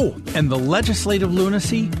homeowners. Oh, and the legislative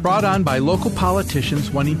lunacy brought on by local politicians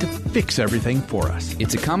wanting to fix everything for us.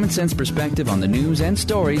 It's a common sense perspective on the news and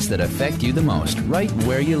stories that affect you the most, right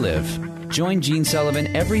where you live. Join Gene Sullivan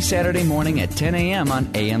every Saturday morning at 10 a.m. on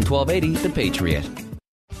AM 1280, The Patriot.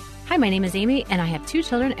 Hi, my name is Amy, and I have 2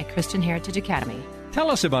 children at Christian Heritage Academy. Tell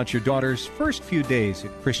us about your daughter's first few days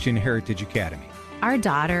at Christian Heritage Academy. Our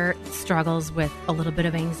daughter struggles with a little bit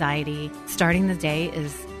of anxiety. Starting the day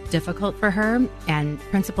is difficult for her, and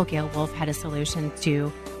Principal Gail Wolf had a solution to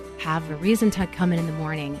have a reason to come in the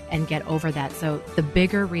morning and get over that. So the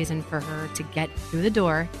bigger reason for her to get through the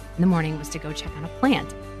door in the morning was to go check on a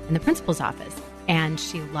plant in the principal's office. And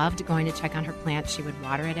she loved going to check on her plant. She would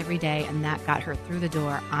water it every day, and that got her through the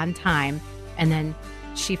door on time. And then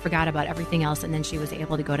she forgot about everything else, and then she was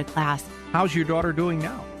able to go to class. How's your daughter doing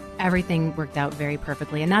now? Everything worked out very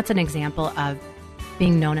perfectly, and that's an example of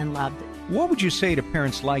being known and loved. What would you say to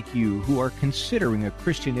parents like you who are considering a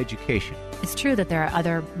Christian education? It's true that there are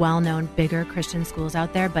other well-known, bigger Christian schools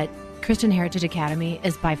out there, but Christian Heritage Academy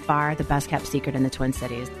is by far the best-kept secret in the Twin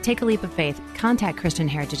Cities. Take a leap of faith. Contact Christian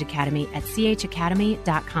Heritage Academy at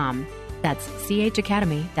chacademy.com. That's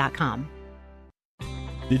chacademy.com.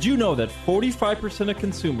 Did you know that 45% of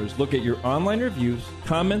consumers look at your online reviews,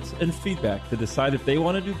 comments, and feedback to decide if they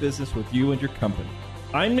want to do business with you and your company?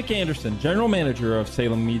 I'm Nick Anderson, General Manager of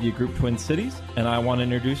Salem Media Group Twin Cities, and I want to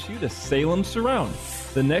introduce you to Salem Surround,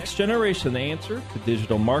 the next generation answer to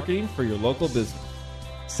digital marketing for your local business.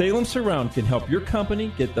 Salem Surround can help your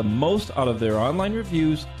company get the most out of their online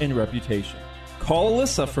reviews and reputation. Call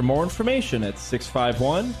Alyssa for more information at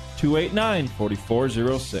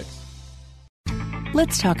 651-289-4406.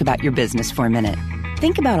 Let's talk about your business for a minute.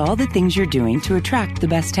 Think about all the things you're doing to attract the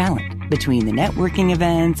best talent. Between the networking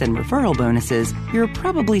events and referral bonuses, you're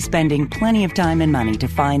probably spending plenty of time and money to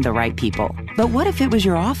find the right people. But what if it was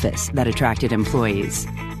your office that attracted employees?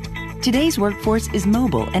 Today's workforce is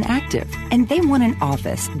mobile and active, and they want an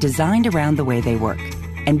office designed around the way they work.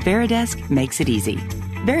 And Veridesk makes it easy.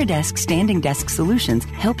 Veridesk standing desk solutions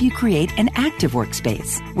help you create an active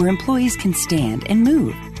workspace where employees can stand and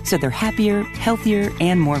move, so they're happier, healthier,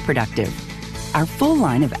 and more productive. Our full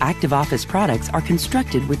line of active office products are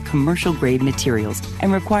constructed with commercial-grade materials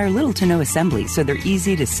and require little to no assembly, so they're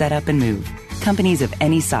easy to set up and move. Companies of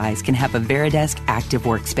any size can have a Veridesk active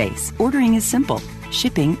workspace. Ordering is simple.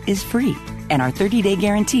 Shipping is free. And our 30-day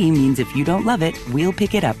guarantee means if you don't love it, we'll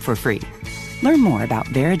pick it up for free. Learn more about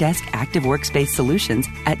Veridesk Active Workspace Solutions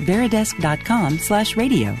at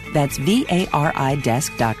veridesk.com/radio. That's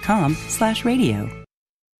VARIdesk.com/radio.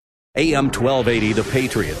 AM 1280, The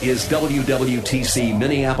Patriot, is WWTC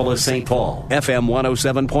Minneapolis, St. Paul. FM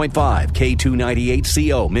 107.5,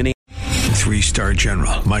 K298CO, Minneapolis. 3-star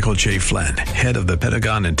General Michael J. Flynn, head of the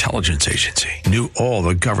Pentagon Intelligence Agency, knew all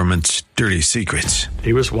the government's dirty secrets.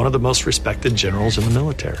 He was one of the most respected generals in the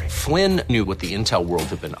military. Flynn knew what the intel world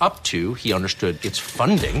had been up to. He understood its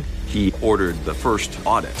funding. He ordered the first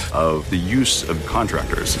audit of the use of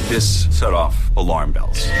contractors. This set off alarm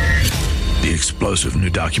bells. The explosive new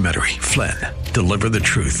documentary, Flynn, Deliver the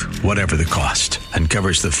Truth, Whatever the Cost,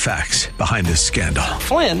 uncovers the facts behind this scandal.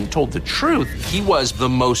 Flynn told the truth. He was the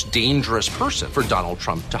most dangerous person for Donald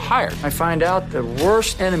Trump to hire. I find out the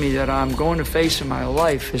worst enemy that I'm going to face in my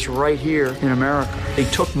life is right here in America. They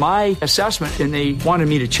took my assessment and they wanted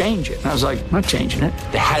me to change it. And I was like, I'm not changing it.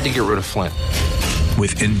 They had to get rid of Flynn.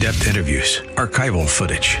 With in-depth interviews, archival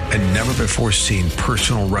footage, and never-before-seen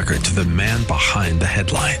personal records of the man behind the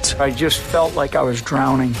headlines. I just felt like I was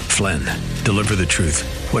drowning. Flynn, Deliver the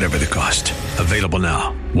Truth, Whatever the Cost. Available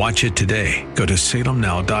now. Watch it today. Go to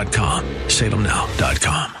salemnow.com.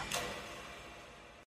 salemnow.com.